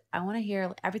 and I want to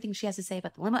hear everything she has to say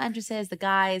about the limo entrances, the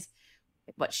guys,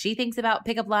 what she thinks about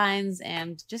pickup lines,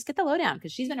 and just get the lowdown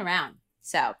because she's been around.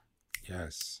 So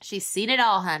yes, she's seen it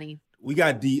all, honey. We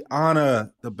got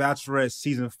DeAnna, the Bachelorette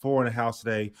season 4 in the house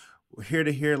today. We're here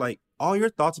to hear like all your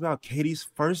thoughts about Katie's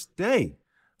first day.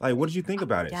 Like, what did you think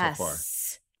about it so far?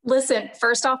 Listen,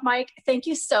 first off, Mike, thank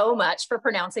you so much for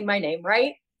pronouncing my name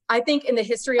right. I think in the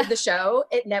history of the show,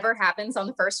 it never happens on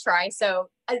the first try. So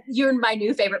you're my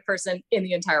new favorite person in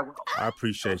the entire world. I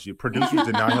appreciate you. Producers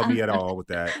did not help me at all with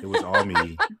that. It was all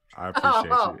me. I appreciate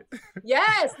you.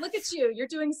 Yes, look at you. You're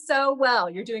doing so well.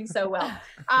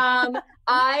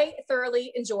 I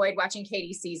thoroughly enjoyed watching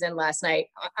Katie's season last night.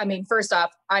 I mean, first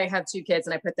off, I have 2 kids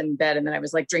and I put them in bed, and then I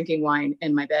was like drinking wine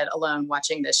in my bed alone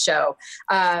watching this show.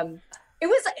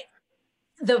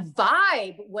 The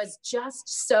vibe was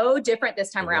just so different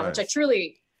this time around, which I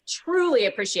truly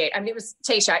appreciate. I mean, it was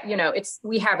Tayshia,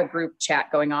 we have a group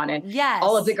chat going on, and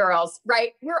all of the girls,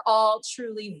 right? We're all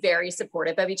truly very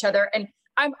supportive of each other. And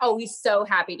I'm always so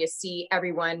happy to see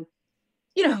everyone,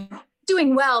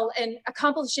 doing well and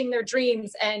accomplishing their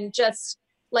dreams and just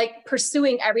like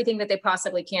pursuing everything that they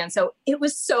possibly can. So it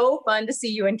was so fun to see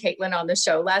you and Caitlin on the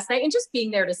show last night and just being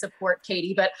there to support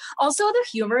Katie, but also the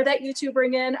humor that you two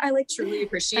bring in, I truly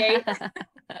appreciate.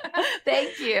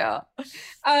 Thank you. I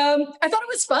thought it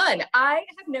was fun. I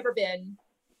have never been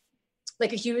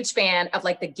like a huge fan of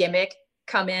like the gimmick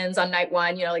come-ins on night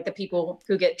one, like the people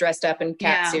who get dressed up in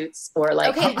cat suits or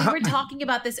like. Okay, we were talking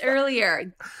about this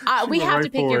earlier. We have to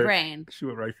pick your brain. She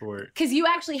went right for it. Because you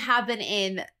actually have been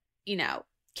in,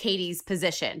 Katie's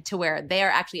position to where they are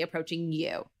actually approaching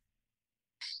you.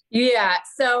 Yeah.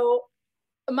 So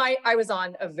I was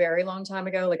on a very long time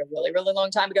ago, like a really, really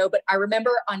long time ago. But I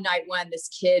remember on night one,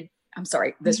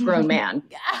 this grown man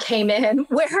came in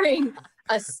wearing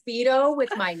a Speedo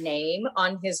with my name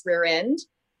on his rear end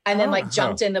and then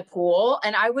jumped in the pool.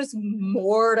 And I was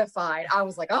mortified. I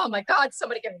was like, oh my God,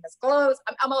 somebody give me his clothes.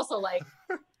 I'm also like,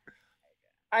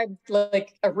 I'm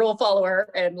like a rule follower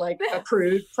and like a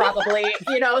prude probably,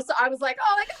 so I was like,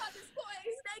 oh my God, this boy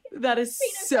is naked. That is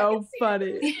so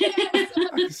funny. I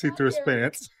can see through his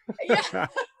pants. Yeah.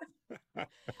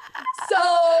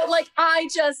 So like,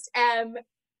 I'm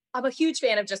a huge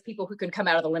fan of just people who can come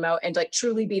out of the limo and like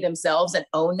truly be themselves and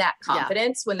own that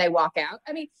confidence when they walk out.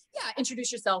 I mean, introduce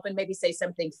yourself and maybe say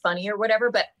something funny or whatever,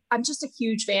 but I'm just a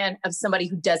huge fan of somebody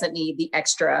who doesn't need the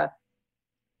extra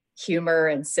humor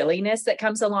and silliness that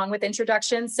comes along with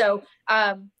introduction. So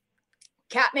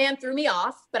Catman threw me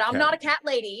off, but I'm not a cat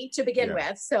lady to begin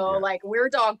with. So like we're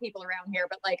dog people around here,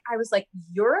 but like I was like,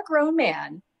 you're a grown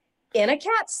man in a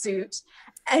cat suit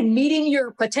and meeting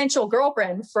your potential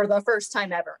girlfriend for the first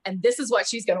time ever. And this is what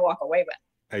she's going to walk away with.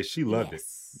 Hey, she loved it.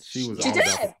 She was she all did.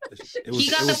 about it.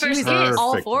 He got the first kiss.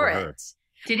 All for it.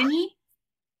 Didn't he?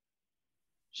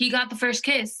 He got the first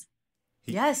kiss.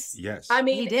 Yes. I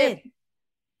mean, he did.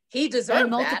 He deserved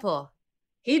multiple.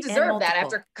 That. He deserved that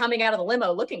after coming out of the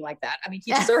limo looking like that. I mean,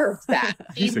 he deserved that.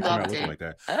 He said come out looking like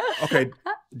that. Okay,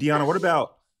 DeAnna, what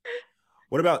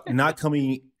about not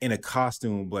coming in a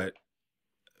costume, but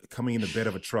coming in the bed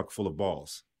of a truck full of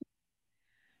balls?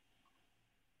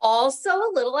 Also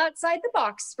a little outside the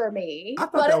box for me.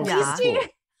 But at least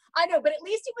I know, but at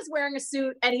least he was wearing a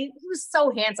suit and he was so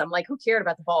handsome. Like, who cared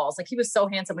about the balls? Like, he was so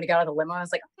handsome when he got out of the limo. I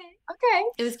was like, okay.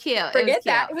 It was cute. Forget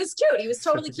that. It was cute. He was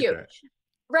totally cute.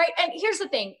 Right. And here's the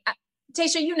thing,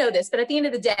 Tayshia, you know this, but at the end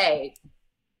of the day,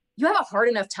 you have a hard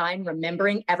enough time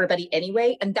remembering everybody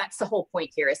anyway. And that's the whole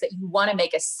point here, is that you want to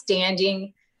make a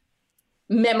standing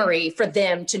memory for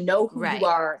them to know who you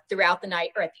are throughout the night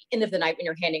or at the end of the night when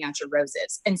you're handing out your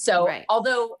roses. And so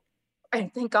although,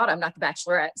 and thank God I'm not the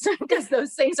Bachelorette, because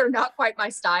those things are not quite my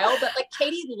style, but like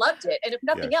Katie loved it. And if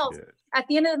nothing else, at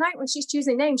the end of the night when she's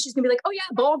choosing names, she's gonna be like, oh yeah,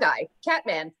 ball guy,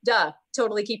 Catman, duh,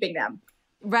 totally keeping them.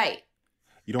 Right.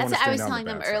 You don't That's what I was telling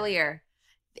them earlier.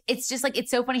 It's just like,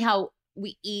 it's so funny how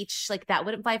we each, like, that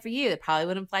wouldn't fly for you. It probably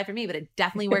wouldn't fly for me, but it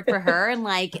definitely worked for her. And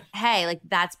like, hey, like,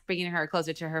 that's bringing her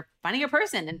closer to her, finding her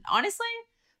person. And honestly,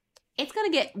 It's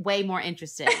going to get way more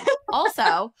interesting.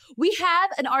 Also, we have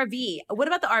an RV. What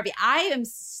about the RV? I am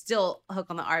still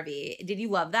hooked on the RV. Did you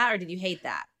love that or did you hate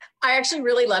that? I actually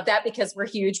really love that because we're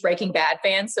huge Breaking Bad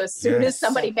fans. So as soon as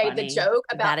somebody made the joke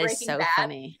about Breaking Bad,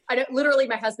 funny. Literally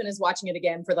my husband is watching it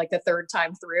again for like the third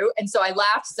time through. And so I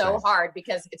laughed so hard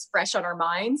because it's fresh on our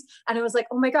minds. And I was like,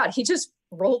 oh my God, he just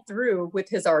rolled through with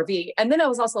his RV. And then I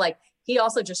was also like, he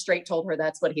also just straight told her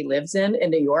that's what he lives in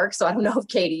New York. So I don't know if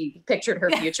Katie pictured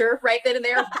her future right then and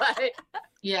there, but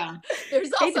yeah,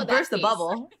 there's also that burst the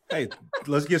bubble. Hey,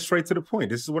 let's get straight to the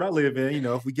point. This is what I live in. You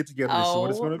know, if we get together, this is what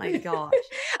it's going to be. Oh my gosh.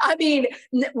 I mean,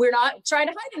 we're not trying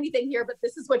to hide anything here, but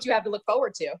this is what you have to look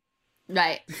forward to.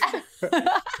 Right.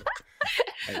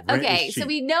 Okay. So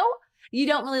we know you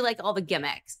don't really like all the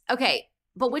gimmicks. Okay.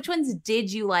 But which ones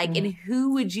did you like and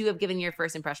who would you have given your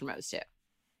first impression rose to?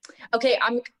 Okay,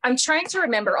 I'm trying to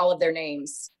remember all of their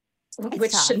names,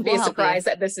 which shouldn't be a surprise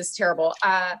that this is terrible.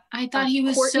 I thought he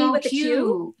was Courtney so with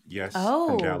cute. Yes. Oh.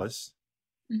 From Dallas.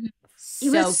 Mm-hmm. He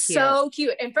was so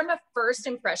cute. And from a first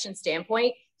impression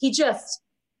standpoint, he just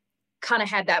kind of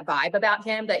had that vibe about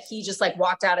him that he just like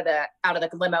walked out of the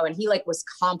limo and he like was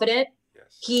confident. Yes.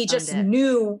 He just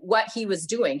knew what he was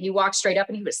doing. He walked straight up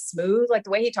and he was smooth. Like the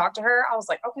way he talked to her, I was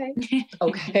like, okay.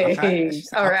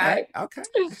 All right. Okay.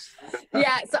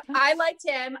 Yeah. So I liked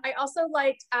him. I also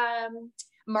liked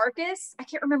Marcus. I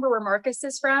can't remember where Marcus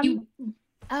is from.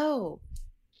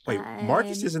 Wait,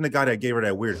 Marcus isn't the guy that gave her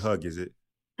that weird hug, is it?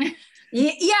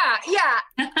 Yeah.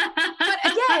 But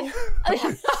again,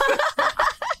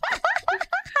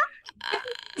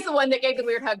 he's the one that gave the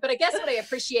weird hug. But I guess what I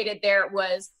appreciated there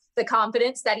was the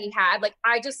confidence that he had. Like,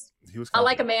 I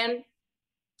like a man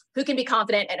who can be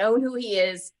confident and own who he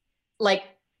is, like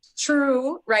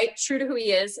true to who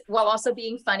he is, while also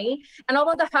being funny. And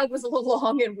although the hug was a little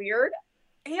long and weird,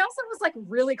 he also was like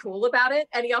really cool about it.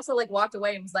 And he also like walked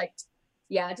away and was like,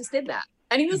 yeah, I just did that.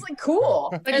 And he was like, cool.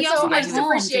 But and he also so I just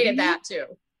appreciated that too.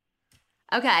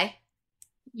 Okay.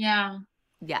 Yeah.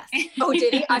 Yes. Oh,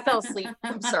 did he? I fell asleep.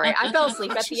 I'm sorry. I fell asleep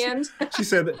at the end. She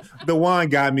said, the wine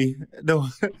got me. The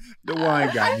wine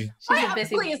got me. She's a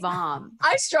busy mom.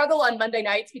 I struggle on Monday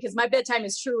nights because my bedtime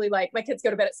is truly like, my kids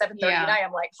go to bed at 7:30 and I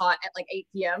am like hot at like 8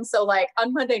 p.m. So like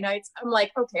on Monday nights, I'm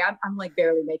like, okay, I'm like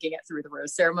barely making it through the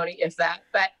rose ceremony, if that.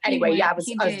 But anyway, I was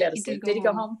dead asleep. Did he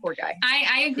go home? Poor guy.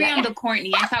 I agree on the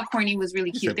Courtney. I thought Courtney was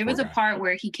really cute. There was a part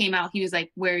where he came out, he was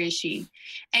like, where is she?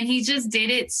 And he just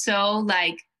did it so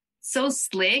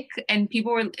slick, and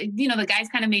people were, the guys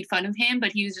kind of made fun of him,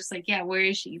 but he was just like, yeah, where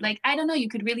is she? Like, I don't know, you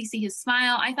could really see his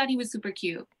smile. I thought he was super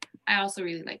cute. I also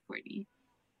really like Courtney.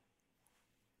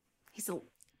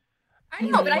 I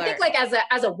know, but I think like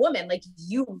as a woman, like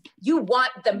you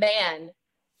want the man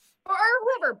or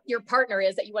whoever your partner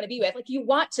is that you want to be with, like you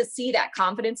want to see that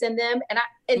confidence in them. And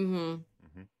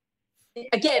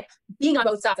again, being on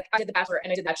both sides, like I did The Bachelor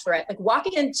and I did Bachelorette, like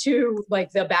walking into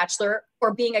like The Bachelor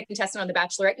or being a contestant on The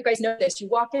Bachelorette, you guys know this, you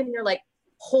walk in and you're like,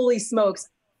 holy smokes,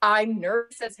 I'm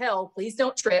nervous as hell. Please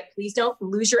don't trip. Please don't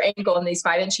lose your ankle in these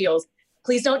 5-inch heels.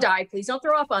 Please don't die. Please don't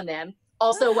throw up on them.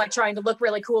 Also, like trying to look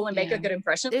really cool and make a good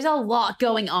impression. There's a lot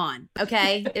going on,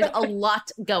 okay? There's a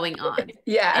lot going on.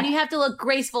 Yeah. And you have to look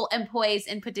graceful and poised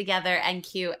and put together and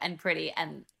cute and pretty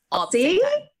and all at the See? same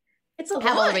time. It's a lot.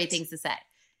 Have all the right things to say.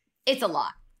 It's a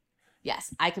lot.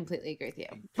 Yes, I completely agree with you.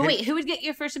 But wait, who would get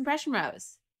your first impression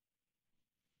rose?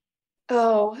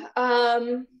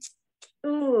 I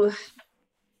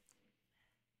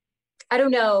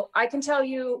don't know. I can tell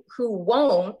you who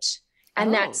won't,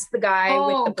 and that's the guy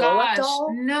with the blow-up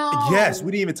doll. No. Yes,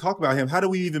 we didn't even talk about him. How do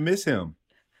we even miss him?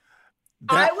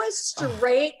 I was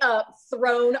straight up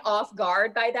thrown off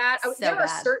guard by that. There are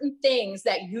certain things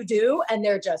that you do, and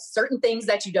there are just certain things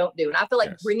that you don't do. And I feel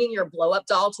like bringing your blow-up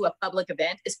doll to a public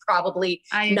event is probably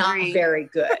not very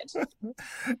good.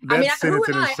 I mean, who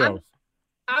am I?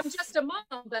 I'm just a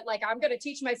mom, but like, I'm going to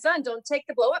teach my son, don't take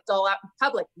the blow-up doll out in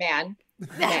public, man.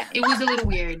 It was a little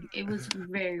weird. It was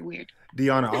very weird.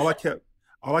 DeAnna,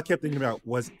 all I kept thinking about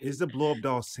was, is the blow-up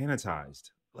doll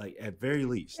sanitized? Like, at very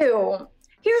least.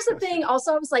 Here's the thing.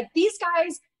 Also, I was like, these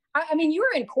guys, I mean, you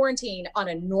were in quarantine on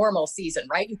a normal season,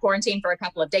 right? You quarantine for a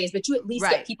couple of days, but you at least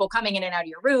get people coming in and out of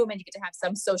your room and you get to have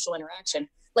some social interaction.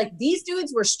 Like, these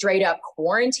dudes were straight up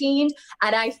quarantined.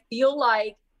 And I feel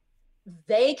like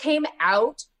they came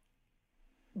out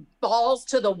balls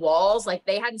to the walls. Like,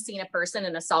 they hadn't seen a person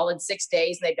in a solid 6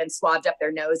 days. And they've been swabbed up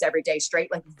their nose every day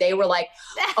straight. Like, they were like,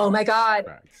 oh my God,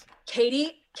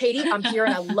 Katie, I'm here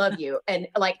and I love you. And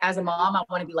like, as a mom, I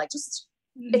want to be like,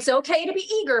 it's okay to be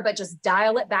eager, but just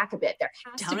dial it back a bit. There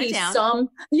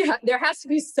has to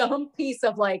be some piece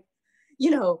of like,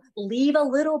 leave a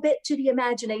little bit to the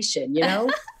imagination,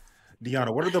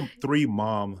 DeAnna, what are the 3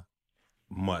 mom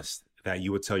musts that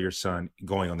you would tell your son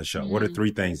going on the show? What are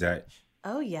 3 things that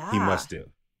he must do?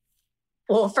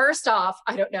 Well, first off,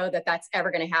 I don't know that that's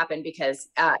ever going to happen because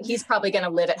he's probably going to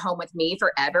live at home with me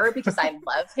forever because I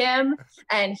love him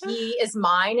and he is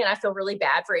mine. And I feel really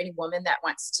bad for any woman that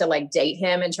wants to like date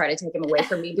him and try to take him away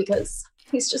from me because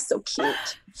he's just so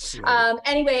cute.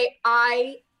 Anyway,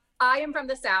 I am from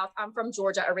the South. I'm from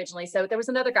Georgia originally. So there was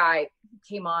another guy who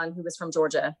came on who was from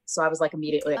Georgia. So I was like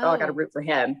immediately like, I got to root for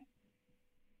him.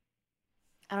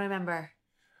 I don't remember.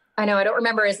 I know. I don't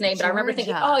remember his name, but I remember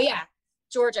thinking, oh yeah,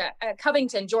 Georgia,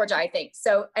 Covington, Georgia, I think.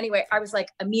 So anyway, I was like,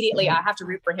 immediately I have to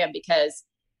root for him because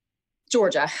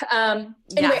Georgia.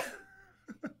 Anyway,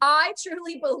 I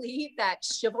truly believe that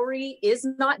chivalry is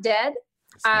not dead.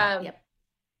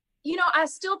 You know, I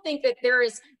still think that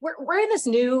we're in this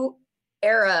new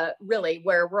era really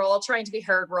where we're all trying to be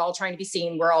heard. We're all trying to be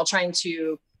seen. We're all trying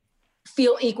to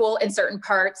feel equal in certain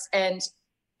parts. And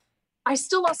I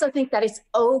still also think that it's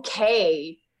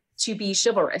okay to be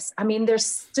chivalrous. I mean, there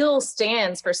still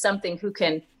stands for something who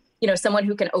can, you know, someone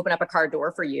who can open up a car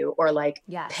door for you or like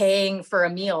paying for a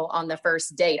meal on the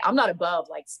first date. I'm not above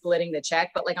like splitting the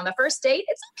check, but like on the first date,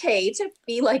 it's okay to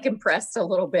be like impressed a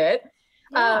little bit.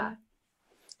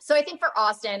 So I think for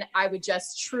Austin, I would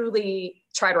just truly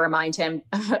try to remind him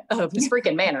of his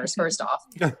freaking manners, first off.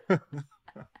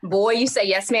 Boy, you say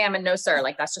yes, ma'am, and no, sir.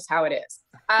 Like, that's just how it is.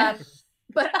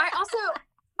 But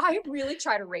I really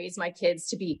try to raise my kids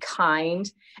to be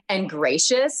kind and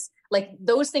gracious. Like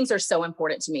those things are so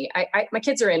important to me. My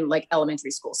kids are in like elementary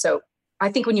school. So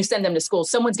I think when you send them to school,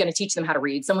 someone's going to teach them how to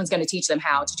read. Someone's going to teach them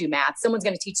how to do math. Someone's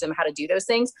going to teach them how to do those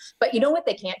things. But you know what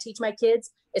they can't teach my kids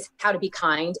is how to be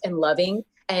kind and loving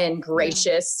and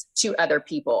gracious to other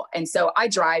people. And so I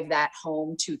drive that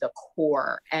home to the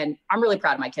core. And I'm really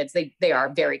proud of my kids. They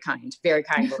are very kind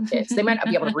little kids. They might not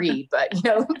be able to read, but you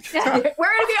know, we're going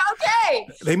to be okay.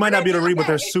 They might not be able to read, but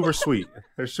they're super sweet.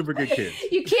 They're super good kids.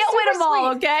 You can't win them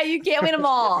all, okay? You can't win them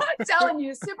all. I'm telling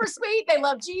you, super sweet. They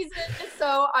love Jesus.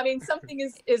 So, I mean, something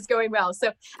is going well. So,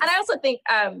 and I also think,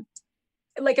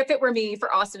 like if it were me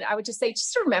for Austin, I would just say,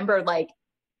 just remember, like,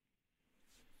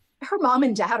 her mom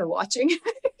and dad are watching,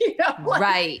 you know, like,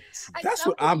 right. That's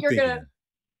what I'm thinking.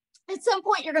 At some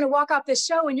point, you're going to walk off this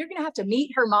show and you're going to have to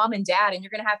meet her mom and dad. And you're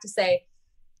going to have to say,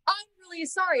 I'm really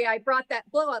sorry I brought that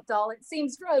blow up doll. It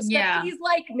seems gross, but please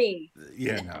like me.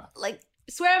 Yeah, no. Like,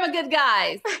 swear I'm a good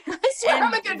guy. I swear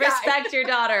I'm a good guy. Respect your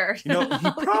daughter. You know,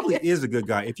 he probably is a good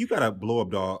guy. If you got a blow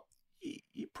up doll,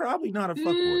 you're probably not a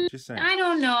fuckboy. Just saying. I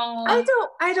don't know.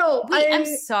 I don't. Wait, I'm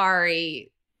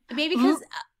sorry. Maybe because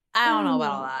I don't know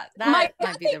about all that. That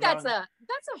I think that's a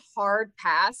hard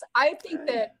pass. I think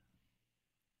that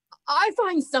I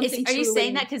find something. Are you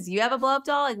saying that because you have a blow up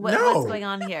doll? Like what's going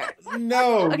on here?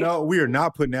 No, okay. No, we are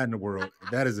not putting that in the world.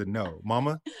 That is a no,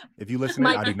 Mama. If you listen,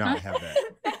 I do not have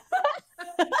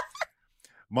that.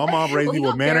 My mom raised me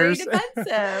with manners.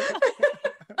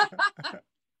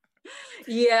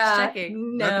 Yeah,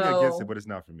 nothing against it, but it's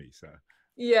not for me. So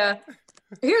yeah.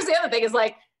 Here's the other thing: is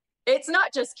like. It's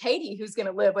not just Katie who's going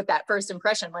to live with that first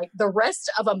impression. Like the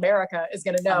rest of America is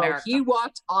going to know he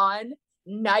walked on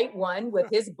night one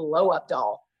with his blow up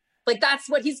doll. Like that's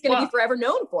what he's going to be forever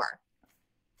known for.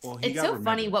 Well, it's so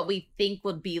funny what we think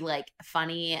would be like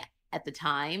funny at the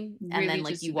time. And then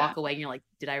like you walk away and you're like,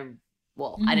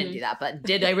 I didn't do that, but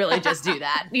did I really just do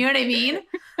that? You know what I mean?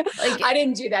 Like I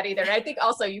didn't do that either. And I think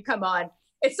also you come on,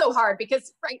 it's so hard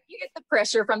because you get the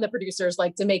pressure from the producers,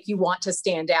 like to make you want to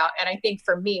stand out. And I think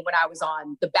for me, when I was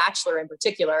on The Bachelor in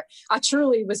particular, I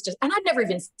truly was and I'd never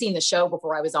even seen the show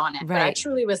before I was on it, but I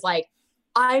truly was like,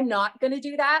 I'm not going to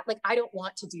do that. Like, I don't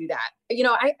want to do that. You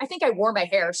know, I think I wore my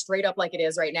hair straight up like it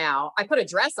is right now. I put a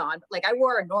dress on, but like I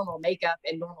wore a normal makeup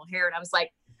and normal hair. And I was like,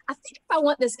 I think if I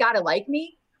want this guy to like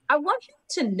me, I want him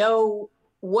to know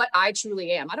what I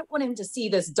truly am. I don't want him to see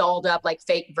this dolled up, like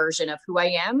fake version of who I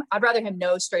am. I'd rather him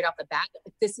know straight off the bat,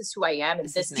 that this is who I am. And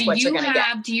this is what you're going to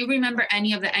get. Do you remember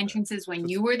any of the entrances when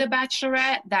you were the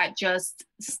Bachelorette that just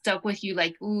stuck with you?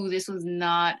 Like, ooh, this was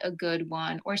not a good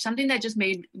one, or something that just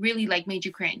made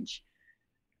you cringe?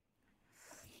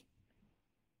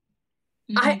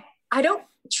 I don't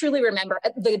truly remember.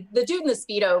 The dude in the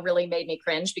Speedo really made me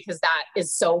cringe because that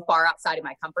is so far outside of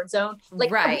my comfort zone.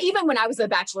 Like even when I was a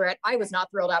Bachelorette, I was not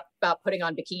thrilled about putting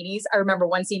on bikinis. I remember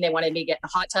one scene, they wanted me to get in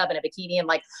a hot tub and a bikini and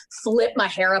like flip my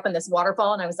hair up in this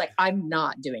waterfall. And I was like, I'm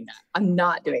not doing that. I'm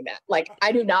not doing that. Like,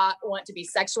 I do not want to be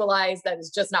sexualized. That is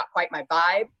just not quite my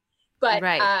vibe. But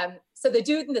so the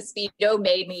dude in the Speedo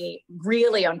made me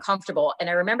really uncomfortable. And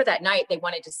I remember that night they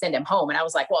wanted to send him home. And I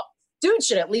was like, well, dude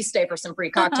should at least stay for some free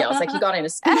cocktails. Like he got in a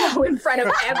Speedo in front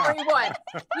of everyone,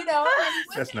 you know?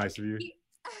 That's nice of you.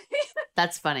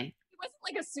 That's funny. He wasn't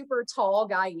like a super tall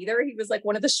guy either. He was like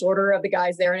one of the shorter of the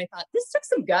guys there. And I thought, this took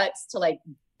some guts to like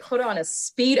put on a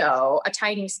Speedo, a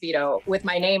tiny Speedo with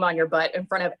my name on your butt in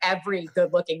front of every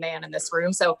good looking man in this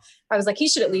room. So I was like, he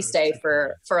should at least stay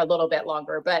for a little bit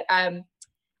longer. But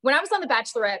when I was on The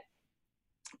Bachelorette,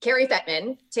 Carrie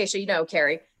Fettman, Tayshia, you know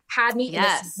Carrie, had me in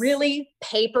this really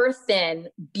paper thin,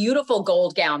 beautiful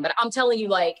gold gown that I'm telling you,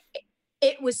 like,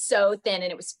 it was so thin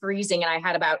and it was freezing. And I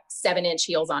had about 7-inch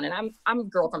heels on, and I'm a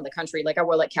girl from the country. Like I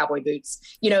wore like cowboy boots,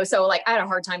 you know? So like I had a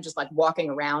hard time just like walking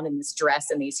around in this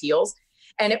dress and these heels.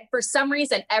 And for some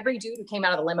reason, every dude who came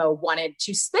out of the limo wanted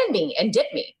to spin me and dip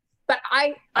me. But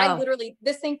I literally,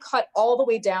 this thing cut all the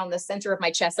way down the center of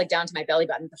my chest, like down to my belly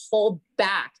button. The whole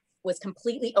back was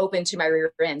completely open to my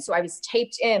rear end. So I was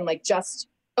taped in like just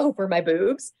over my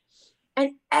boobs.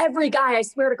 And every guy, I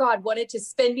swear to God, wanted to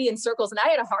spin me in circles. And I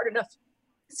had a hard enough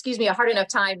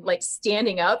time like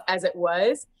standing up as it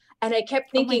was. And I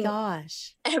kept thinking, oh my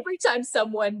gosh, every time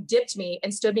someone dipped me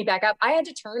and stood me back up, I had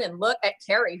to turn and look at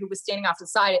Carrie, who was standing off to the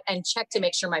side, and check to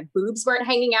make sure my boobs weren't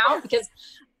hanging out, because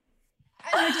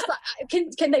I just thought,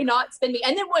 can they not spin me?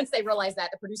 And then once they realized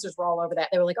that, the producers were all over that.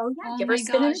 They were like, oh yeah, give her a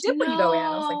spin and a dip when you go in.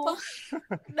 I was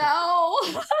like, no.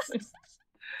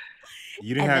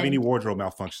 You didn't have any wardrobe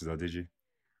malfunctions though, did you?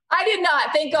 I did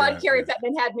not. Thank God Carrie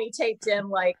Fettman had me taped in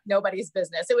like nobody's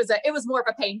business. It was more of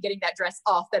a pain getting that dress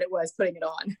off than it was putting it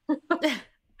on.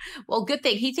 Well, good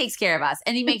thing he takes care of us,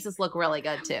 and he makes us look really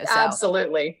good too. So.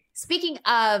 Absolutely. Speaking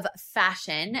of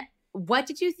fashion, what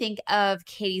did you think of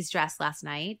Katie's dress last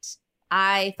night?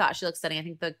 I thought she looked stunning. I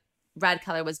think the red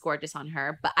color was gorgeous on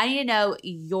her, but I need to know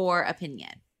your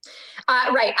opinion.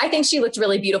 Right. I think she looked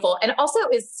really beautiful, and also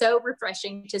is so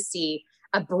refreshing to see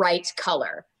a bright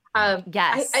color.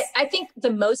 Yes. I think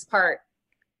the most part,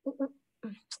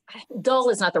 dull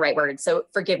is not the right word, so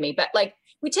forgive me, but like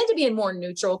we tend to be in more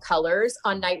neutral colors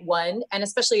on night one, and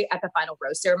especially at the final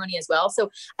rose ceremony as well.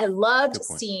 So I loved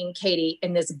seeing Katie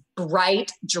in this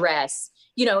bright dress,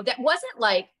 you know, that wasn't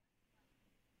like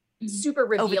super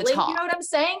revealing. You know what I'm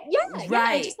saying? Yeah.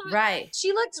 Right. Right.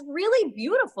 She looked really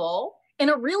beautiful in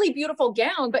a really beautiful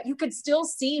gown, but you could still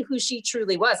see who she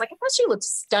truly was. Like I thought she looked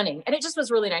stunning, and it just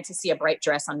was really nice to see a bright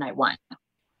dress on night one.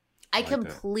 I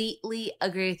completely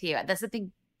agree with you. That's the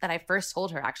thing that I first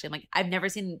told her, actually. I'm like, I've never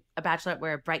seen a bachelorette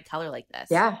wear a bright color like this.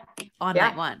 Yeah. On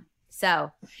night one.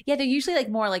 So yeah, they're usually like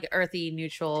more like earthy,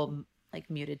 neutral, like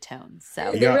muted tones.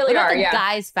 So they really are. The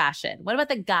guys' fashion. What about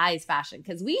the guys' fashion?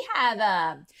 Because we have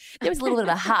there was a little bit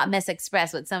of a hot mess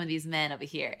express with some of these men over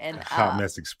here, and hot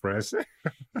mess express.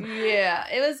 Yeah,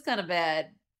 it was kind of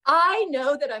bad. I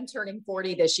know that I'm turning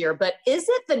 40 this year, but is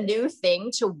it the new thing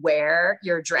to wear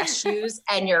your dress shoes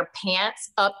and your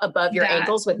pants up above your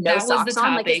ankles with no socks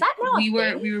on? Like, is that not we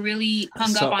were really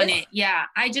hung up on it. Yeah,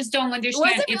 I just don't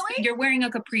understand. If you're wearing a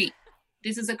capri,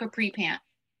 this is a capri pant.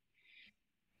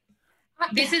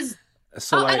 This is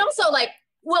and also like,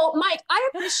 well, Mike, I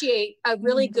appreciate a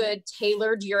really good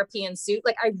tailored European suit.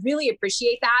 Like I really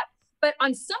appreciate that. But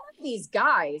on some of these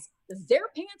guys, their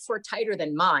pants were tighter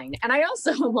than mine. And I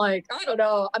also am like, I don't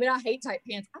know. I mean, I hate tight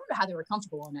pants. I don't know how they were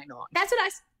comfortable all night long. That's what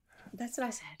I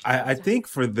said. I think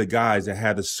for the guys that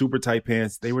had the super tight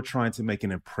pants, they were trying to make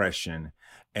an impression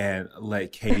and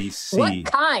let Katie see. What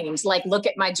kind? Like, look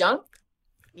at my junk?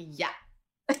 Yeah.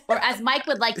 Or as Mike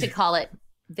would like to call it,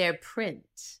 their print.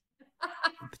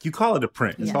 You call it a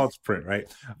print. It's called a print, right?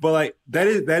 But like that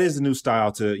is a new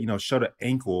style to, you know, show the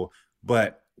ankle.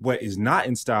 But what is not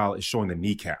in style is showing the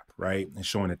kneecap, right? And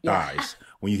showing the thighs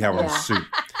when you have on a suit.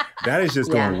 That is just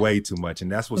doing way too much.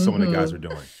 And that's what some of the guys are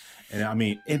doing. And I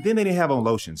mean, and then they didn't have on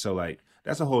lotion. So like,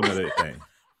 that's a whole other thing.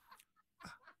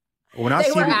 When I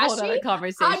see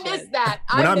conversation. I missed that.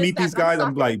 When I meet these guys,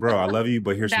 I'm like, bro, I love you,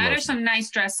 but here's some lotion. That are some nice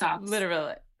dress socks.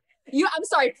 Literally. I'm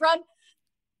sorry,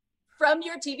 from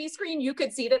your TV screen, you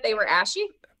could see that they were ashy?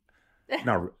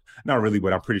 Not really,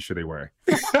 but I'm pretty sure they were.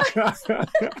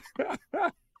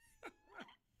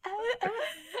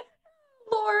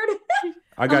 Lord.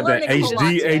 I got that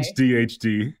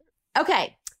HD.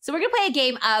 Okay, so we're going to play a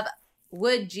game of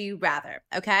Would You Rather,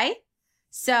 okay?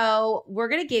 So we're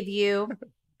going to give you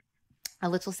a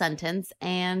little sentence,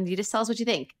 and you just tell us what you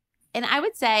think. And I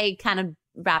would say kind of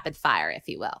rapid fire, if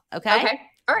you will, okay? Okay,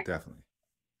 all right. Definitely.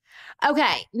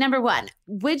 Okay, number one,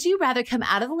 would you rather come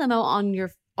out of the limo on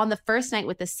the first night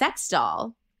with a sex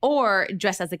doll or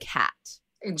dress as a cat?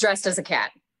 Dressed as a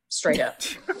cat, straight up.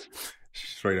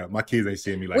 Straight up. My kids ain't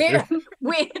seeing me like that.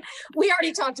 We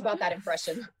already talked about that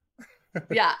impression.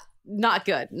 Yeah. Not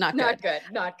good. Not good. Not good.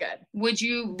 Not good. Would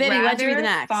you Bibby, let's read the rather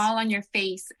next. fall on your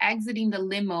face exiting the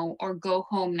limo or go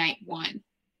home night one?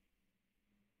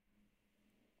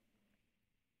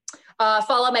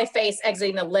 Fall on my face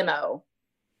exiting the limo.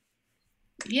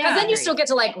 Yeah. Because then you still get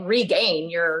to like regain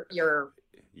your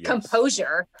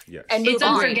composure and move it's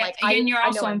on. Like, and you're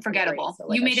also I'm unforgettable. great, so,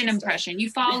 like, you made an just impression. You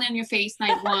fall on your face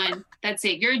night one. That's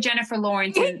it. You're Jennifer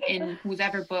Lawrence in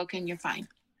whoever book, and you're fine.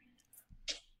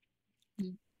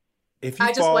 If you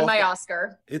I just won my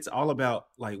Oscar. It's all about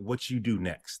like what you do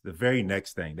next, the very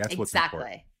next thing. That's what's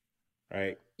important,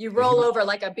 right? You roll over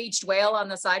like a beached whale on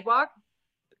the sidewalk.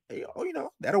 Oh,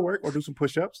 that'll work. Or do some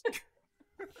push-ups.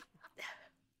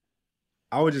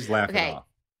 I would just laugh it off.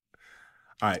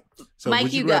 All right. So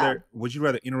Mike, would you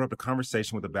rather interrupt a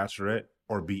conversation with a bachelorette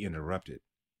or be interrupted?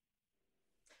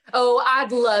 Oh,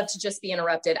 I'd love to just be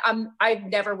interrupted. I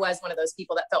never was one of those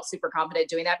people that felt super confident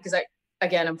doing that because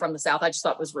I'm from the South. I just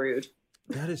thought it was rude.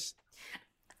 That is,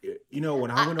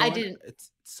 when I went on,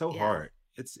 it's so hard.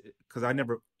 It's because I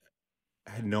never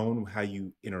had known how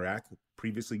you interact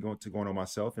previously going on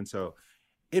myself. And so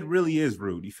it really is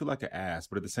rude. You feel like an ass,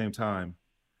 but at the same time,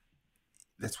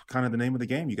 that's kind of the name of the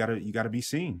game. You gotta be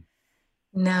seen.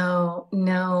 No,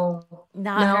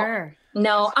 not her.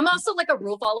 No, I'm also like a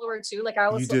rule follower too. Like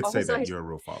you did say that you're a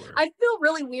rule follower. I feel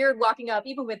really weird walking up,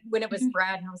 even when it was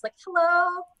Brad, and I was like,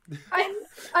 "Hello, I'm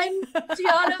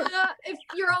DeAnna. If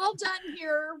you're all done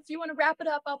here, if you want to wrap it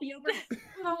up, I'll be over."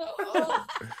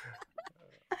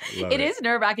 It is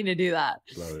nerve-wracking to do that.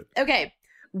 Love it. Okay,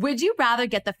 would you rather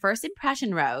get the first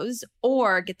impression rose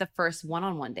or get the first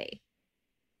one-on-one date?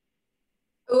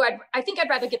 Oh, I think I'd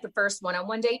rather get the first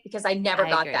one-on-one date because I never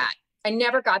got that. I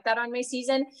never got that on my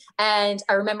season. And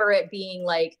I remember it being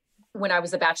like, when I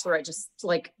was a Bachelorette, just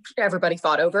like everybody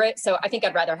fought over it. So I think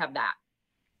I'd rather have that.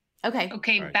 Okay.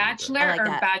 Okay. Right, Bachelor or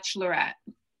Bachelorette?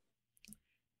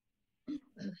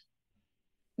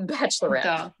 Bachelorette.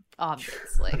 Duh.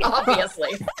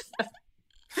 Obviously.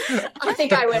 I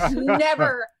think I would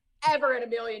never, ever in a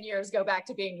million years go back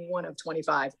to being one of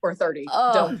 25 or 30.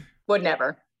 Would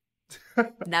never.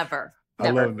 Never. I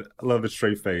love the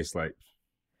straight face, like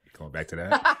going back to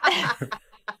that.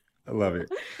 I love it.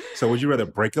 So would you rather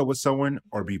break up with someone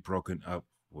or be broken up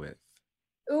with?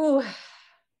 Ooh.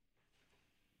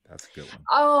 That's a good one.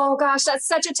 Oh gosh, that's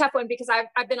such a tough one because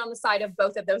I've been on the side of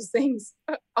both of those things,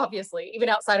 obviously, even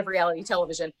outside of reality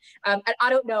television. And I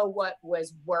don't know what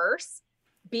was worse,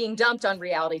 being dumped on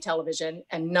reality television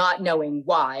and not knowing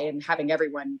why and having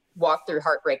everyone walk through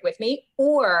heartbreak with me,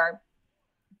 or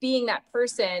being that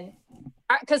person.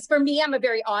 Because for me, I'm a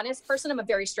very honest person. I'm a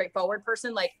very straightforward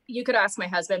person. Like, you could ask my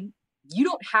husband, you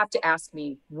don't have to ask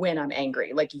me when I'm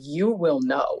angry. Like, you will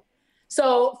know.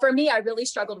 So for me, I really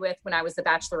struggled with, when I was the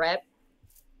Bachelorette,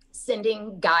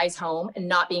 sending guys home and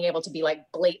not being able to be like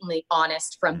blatantly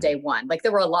honest from day one. Like,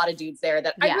 there were a lot of dudes there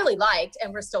that I really liked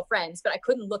and we're still friends, but I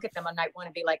couldn't look at them on night one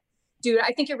and be like, dude,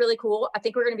 I think you're really cool. I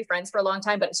think we're going to be friends for a long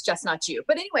time, but it's just not you.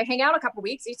 But anyway, hang out a couple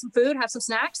weeks, eat some food, have some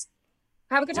snacks,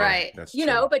 have a good time. Right.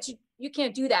 But you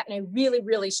can't do that. And I really,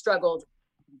 really struggled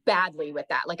badly with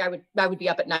that. Like, I would be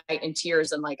up at night in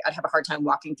tears and like, I'd have a hard time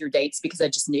walking through dates because I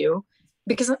just knew,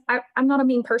 because I'm not a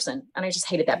mean person and I just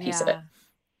hated that piece of it.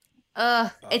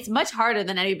 It's much harder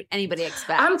than anybody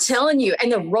expects. I'm telling you.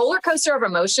 And the roller coaster of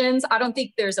emotions, I don't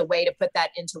think there's a way to put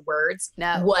that into words,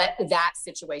 what that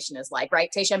situation is like. Right,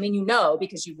 Tayshia? I mean,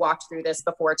 because you walked through this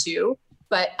before too,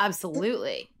 but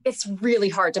absolutely. It's really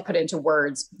hard to put into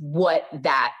words what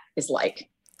that is like.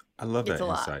 I love that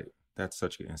insight. That's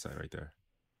such good insight right there.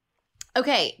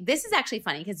 Okay, this is actually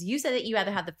funny because you said that you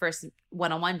rather have the first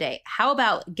one-on-one date. How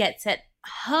about get sent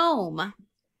home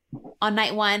on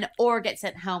night one or get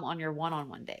sent home on your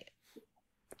one-on-one date?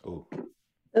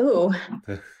 Ooh.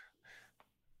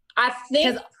 I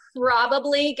think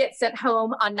probably get sent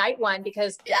home on night one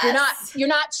because you're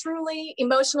not truly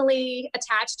emotionally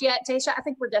attached yet, Tayshia. I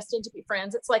think we're destined to be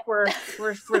friends. It's like we're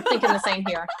thinking the same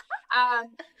here.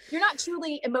 You're not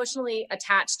truly emotionally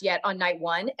attached yet on night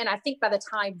one, and I think by the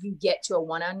time you get to a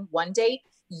one-on-one date,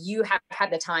 you have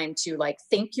had the time to like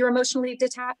think you're emotionally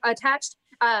attached.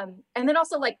 And then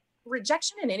also, like,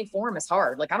 rejection in any form is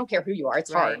hard. Like, I don't care who you are,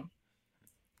 it's hard.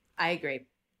 I agree.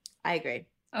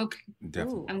 Okay.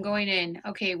 Definitely. I'm going in.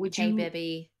 Okay. Would you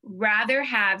Bibby rather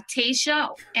have Tayshia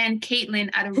and Caitlin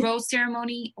at a rose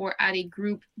ceremony or at a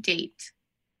group date?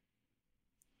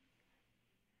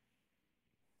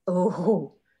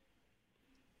 Oh,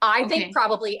 I think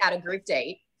probably at a group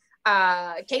date.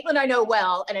 Caitlin I know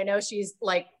well, and I know she's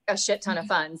like a shit ton of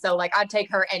fun. So like, I'd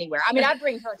take her anywhere. I mean, I'd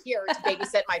bring her here to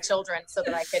babysit my children so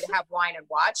that I could have wine and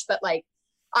watch. But like,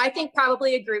 I think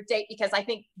probably a group date, because I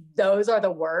think those are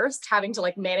the worst, having to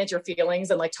like manage your feelings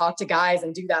and like talk to guys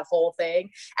and do that whole thing.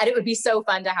 And it would be so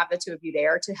fun to have the two of you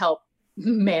there to help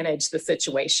manage the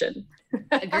situation.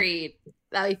 Agreed.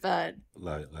 That'd be fun.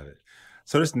 Love it. Love it.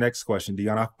 So this next question,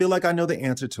 DeAnna, I feel like I know the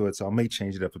answer to it, so I may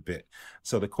change it up a bit.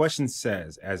 So the question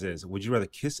says, as is, would you rather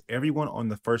kiss everyone on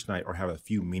the first night or have a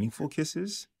few meaningful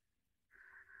kisses?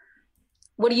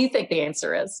 What do you think the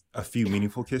answer is? A few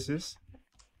meaningful kisses?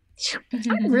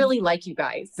 I really like you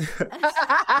guys.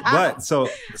 But so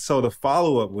the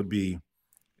follow-up would be,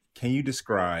 can you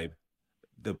describe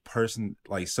the person,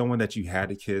 like someone that you had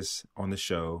to kiss on the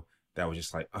show that was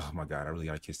just like, oh my God, I really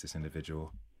got to kiss this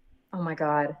individual? Oh my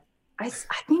God. I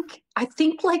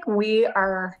think like we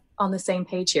are on the same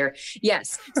page here.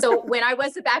 Yes. So when I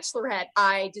was a Bachelorette,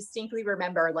 I distinctly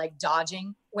remember like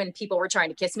dodging when people were trying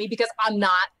to kiss me, because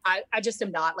I just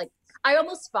am not like, I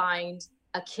almost find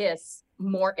a kiss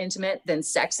more intimate than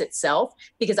sex itself,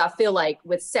 because I feel like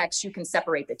with sex, you can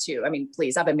separate the two. I mean,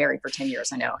 please, I've been married for 10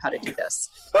 years. I know how to do this.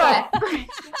 But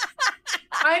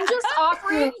I'm just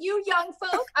offering you young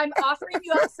folk, I'm offering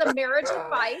you some marriage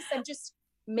advice and just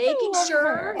making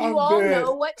sure you all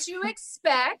know what to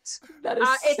expect. That is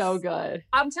so good.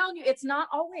 I'm telling you, it's not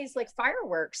always like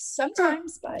fireworks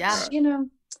sometimes, but you know.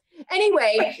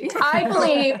 Anyway, I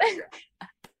believe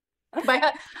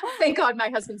thank God my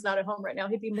husband's not at home right now.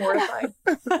 He'd be mortified.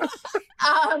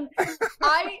 I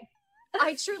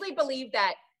truly believe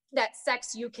that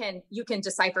sex, you can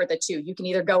decipher the two. You can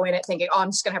either go in it thinking, oh,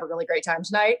 I'm just gonna have a really great time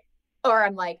tonight, or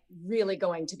I'm like really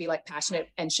going to be like passionate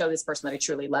and show this person that I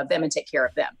truly love them and take care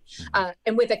of them.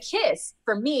 And with a kiss,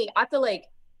 for me, I feel like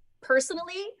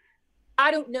personally,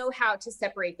 I don't know how to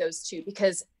separate those two,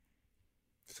 because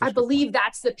I believe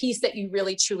that's the piece that you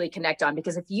really truly connect on.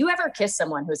 Because if you ever kiss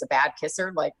someone who's a bad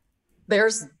kisser, like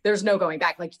there's no going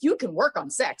back. Like you can work on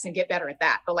sex and get better at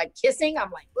that, but like kissing,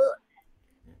 I'm like,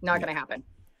 not going to happen.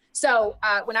 So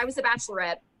when I was a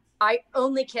Bachelorette, I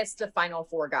only kissed the final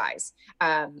 4 guys.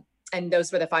 And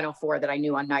those were the final 4 that I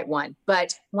knew on night 1.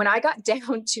 But when I got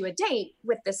down to a date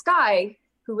with this guy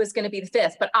who was going to be the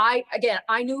 5th, but I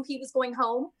knew he was going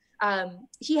home.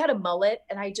 He had a mullet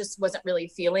and I just wasn't really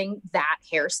feeling that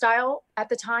hairstyle at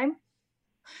the time.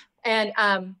 And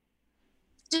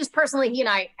just personally, he and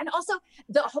I, and also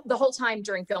the whole time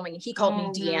during filming, he called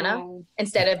me DeAnna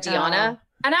instead of DeAnna.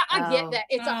 And I get that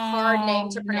it's a hard name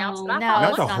to pronounce, but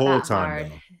I thought not the whole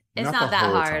time. It's not that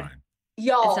hard.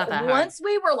 Y'all, once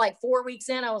we were like 4 weeks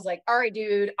in, I was like, all right,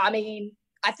 dude, I mean,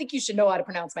 I think you should know how to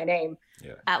pronounce my name.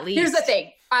 Yeah. At least. Here's the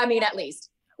thing. I mean, at least.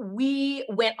 We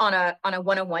went on a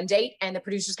one-on-one date, and the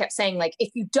producers kept saying, like, if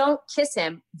you don't kiss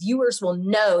him, viewers will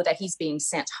know that he's being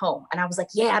sent home. And I was like,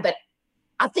 yeah, but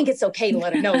I think it's okay to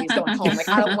let him know he's going home. Like,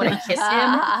 I don't want to kiss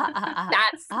him.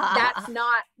 That's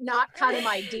not kind of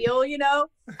my deal, you know?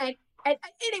 And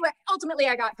anyway, ultimately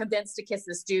I got convinced to kiss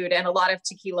this dude, and a lot of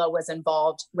tequila was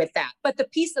involved with that. But the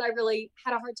piece that I really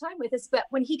had a hard time with is that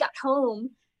when he got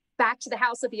home back to the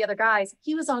house with the other guys,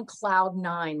 he was on cloud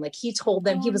 9. Like he told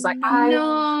them, he was like,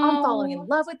 I'm falling in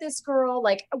love with this girl.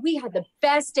 Like we had the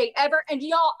best date ever. And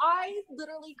y'all, I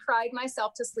literally cried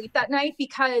myself to sleep that night,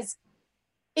 because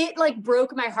it like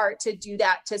broke my heart to do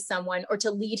that to someone, or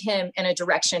to lead him in a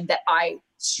direction that I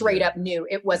straight up knew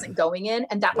it wasn't going in.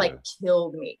 And that like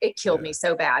killed me. It killed me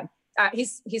so bad.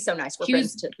 He's so nice. We're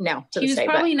friends now. He was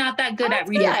probably not that good at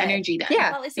reading energy then.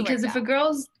 Yeah. Well, because if a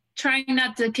girl's trying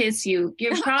not to kiss you,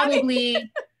 you're probably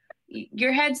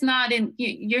your head's not in,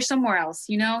 you're somewhere else,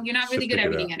 you know? You're not really good at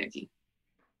reading energy.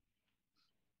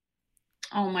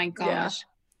 Oh my gosh.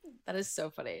 Yeah. That is so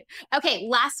funny. Okay,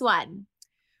 last one.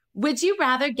 Would you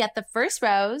rather get the first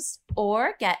rose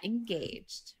or get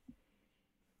engaged?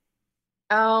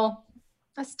 Oh,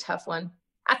 that's a tough one.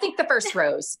 I think the first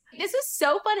rose. This was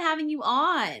so fun having you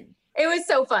on. It was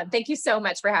so fun. Thank you so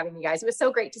much for having me, guys. It was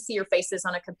so great to see your faces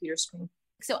on a computer screen.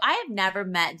 So I have never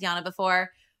met DeAnna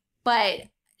before, but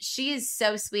she is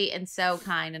so sweet and so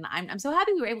kind. And I'm so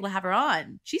happy we were able to have her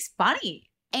on. She's funny.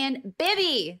 And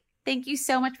Bibby, thank you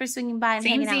so much for swinging by and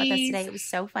hanging out with us today. It was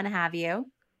so fun to have you.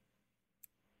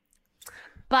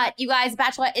 But you guys,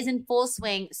 Bachelorette is in full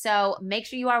swing. So make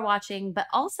sure you are watching, but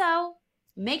also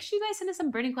make sure you guys send us some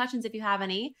burning questions if you have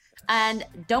any. And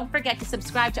don't forget to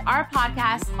subscribe to our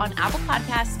podcast on Apple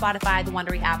Podcasts, Spotify, the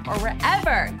Wondery app, or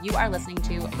wherever you are listening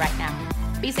to right now.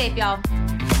 Be safe, y'all.